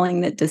was a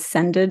calling that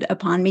descended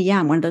upon me. Yeah,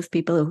 I'm one of those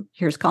people who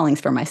hears callings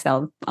for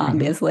myself,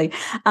 obviously.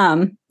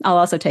 I'll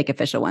also take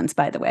official ones,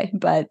 by the way.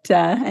 But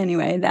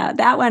anyway,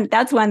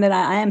 that's one that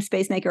I am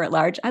space maker at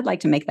large. I'd like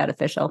to make that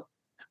official.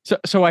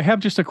 So I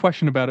have just a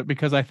question about it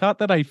because I thought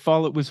that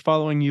was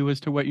following you as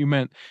to what you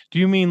meant. Do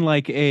you mean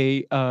like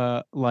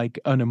like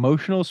an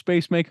emotional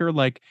space maker?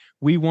 Like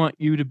we want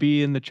you to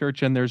be in the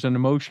church and there's an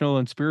emotional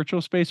and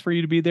spiritual space for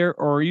you to be there?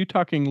 Or are you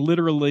talking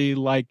literally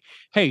like,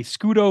 hey,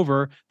 scoot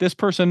over, this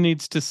person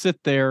needs to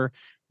sit there.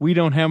 We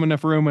don't have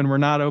enough room and we're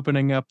not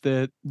opening up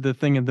the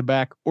thing in the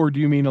back? Or do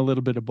you mean a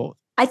little bit of both?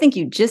 I think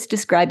you just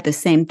described the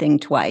same thing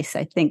twice.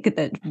 I think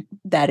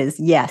that is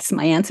yes.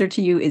 My answer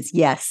to you is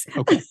yes.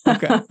 Okay.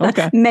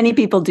 Many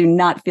people do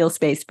not feel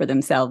space for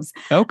themselves.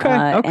 Okay.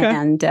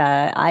 And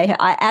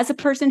I, as a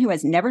person who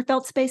has never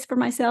felt space for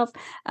myself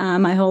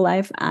my whole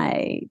life,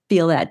 I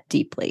feel that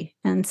deeply.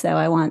 And so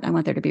I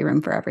want there to be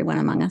room for everyone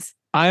among us.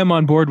 I am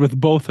on board with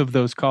both of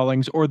those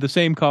callings, or the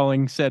same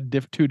calling said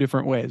two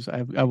different ways.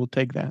 I will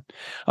take that.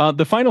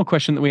 The final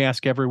question that we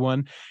ask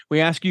everyone, we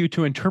ask you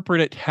to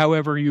interpret it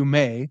however you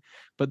may,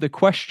 but the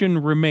question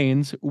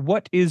remains,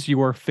 what is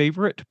your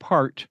favorite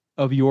part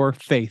of your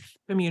faith?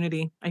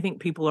 Community. I think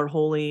people are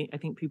holy. I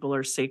think people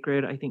are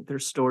sacred. I think their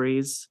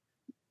stories.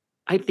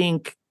 I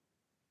think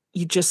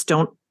you just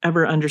don't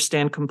ever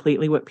understand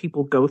completely what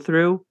people go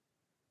through.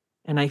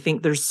 And I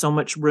think there's so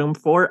much room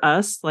for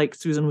us, like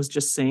Susan was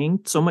just saying,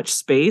 so much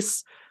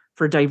space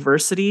for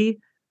diversity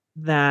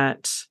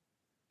that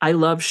I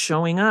love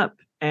showing up.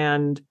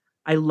 And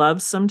I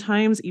love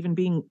sometimes even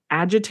being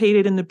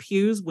agitated in the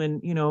pews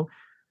when,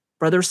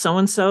 brother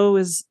so-and-so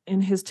is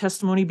in his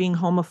testimony being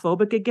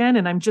homophobic again.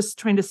 And I'm just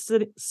trying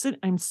to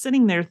I'm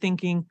sitting there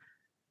thinking,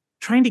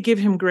 trying to give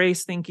him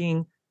grace,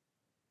 thinking,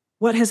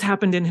 what has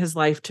happened in his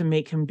life to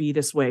make him be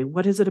this way?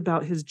 What is it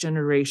about his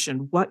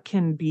generation? What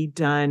can be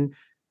done?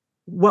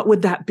 What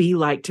would that be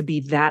like to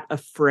be that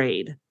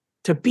afraid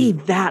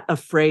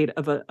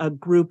of a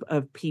group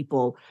of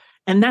people?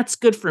 And that's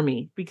good for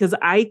me because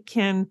I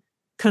can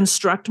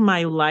construct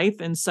my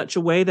life in such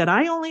a way that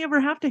I only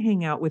ever have to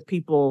hang out with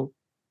people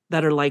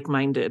that are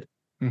like-minded.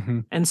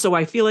 And so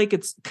I feel like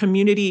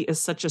community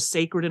is such a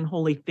sacred and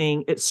holy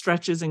thing. It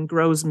stretches and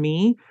grows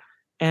me.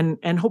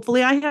 And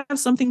hopefully I have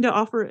something to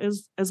offer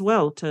as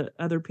well to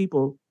other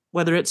people,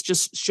 whether it's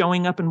just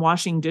showing up and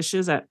washing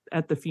dishes at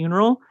the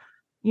funeral,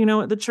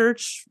 at the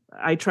church.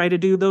 I try to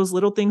do those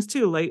little things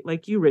too,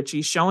 like you,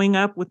 Richie, showing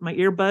up with my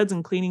earbuds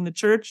and cleaning the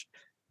church,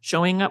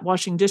 showing up,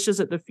 washing dishes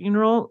at the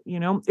funeral.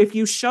 If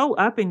you show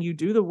up and you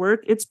do the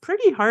work, it's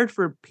pretty hard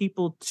for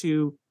people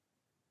to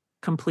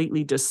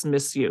completely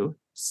dismiss you.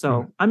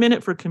 So I'm in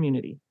it for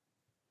community.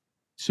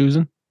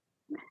 Susan?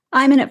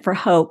 I'm in it for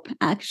hope,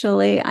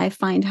 actually. I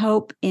find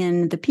hope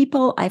in the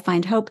people. I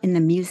find hope in the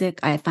music.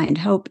 I find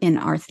hope in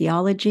our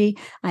theology.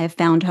 I have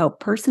found hope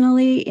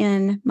personally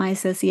in my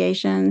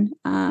association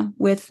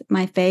with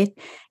my faith.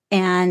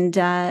 And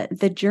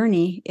the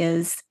journey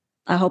is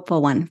a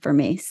hopeful one for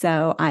me.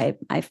 So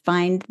I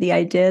find the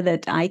idea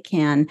that I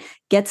can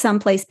get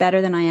someplace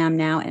better than I am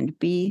now and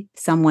be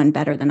someone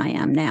better than I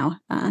am now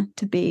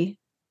to be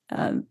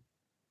a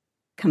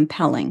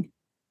compelling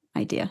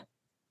idea.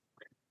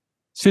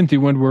 Cynthia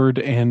Windward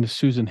and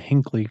Susan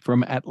Hinckley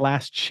from At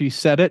Last She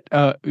Said It.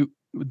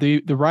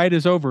 The ride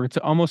is over. It's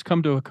almost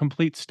come to a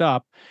complete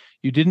stop.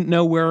 You didn't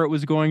know where it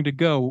was going to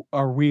go.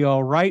 Are we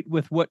all right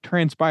with what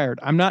transpired?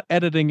 I'm not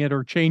editing it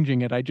or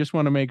changing it. I just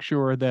want to make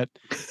sure that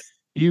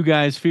you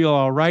guys feel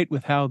all right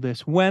with how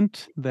this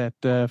went, that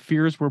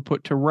fears were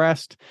put to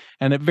rest,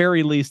 and at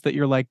very least that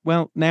you're like,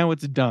 well, now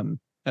it's done.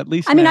 At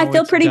least I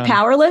feel pretty done.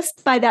 Powerless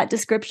by that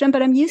description,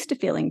 but I'm used to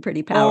feeling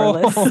pretty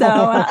powerless.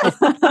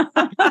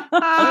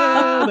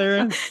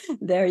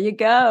 There you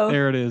go.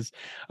 There it is.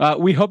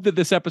 We hope that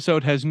this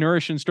episode has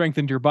nourished and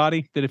strengthened your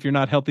body, that if you're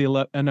not healthy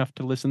enough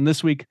to listen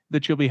this week,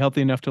 that you'll be healthy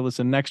enough to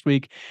listen next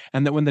week,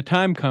 and that when the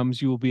time comes,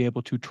 you will be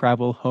able to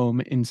travel home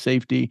in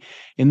safety.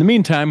 In the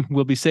meantime,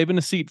 we'll be saving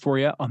a seat for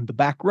you on the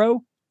back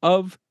row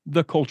of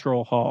the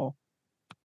Cultural Hall.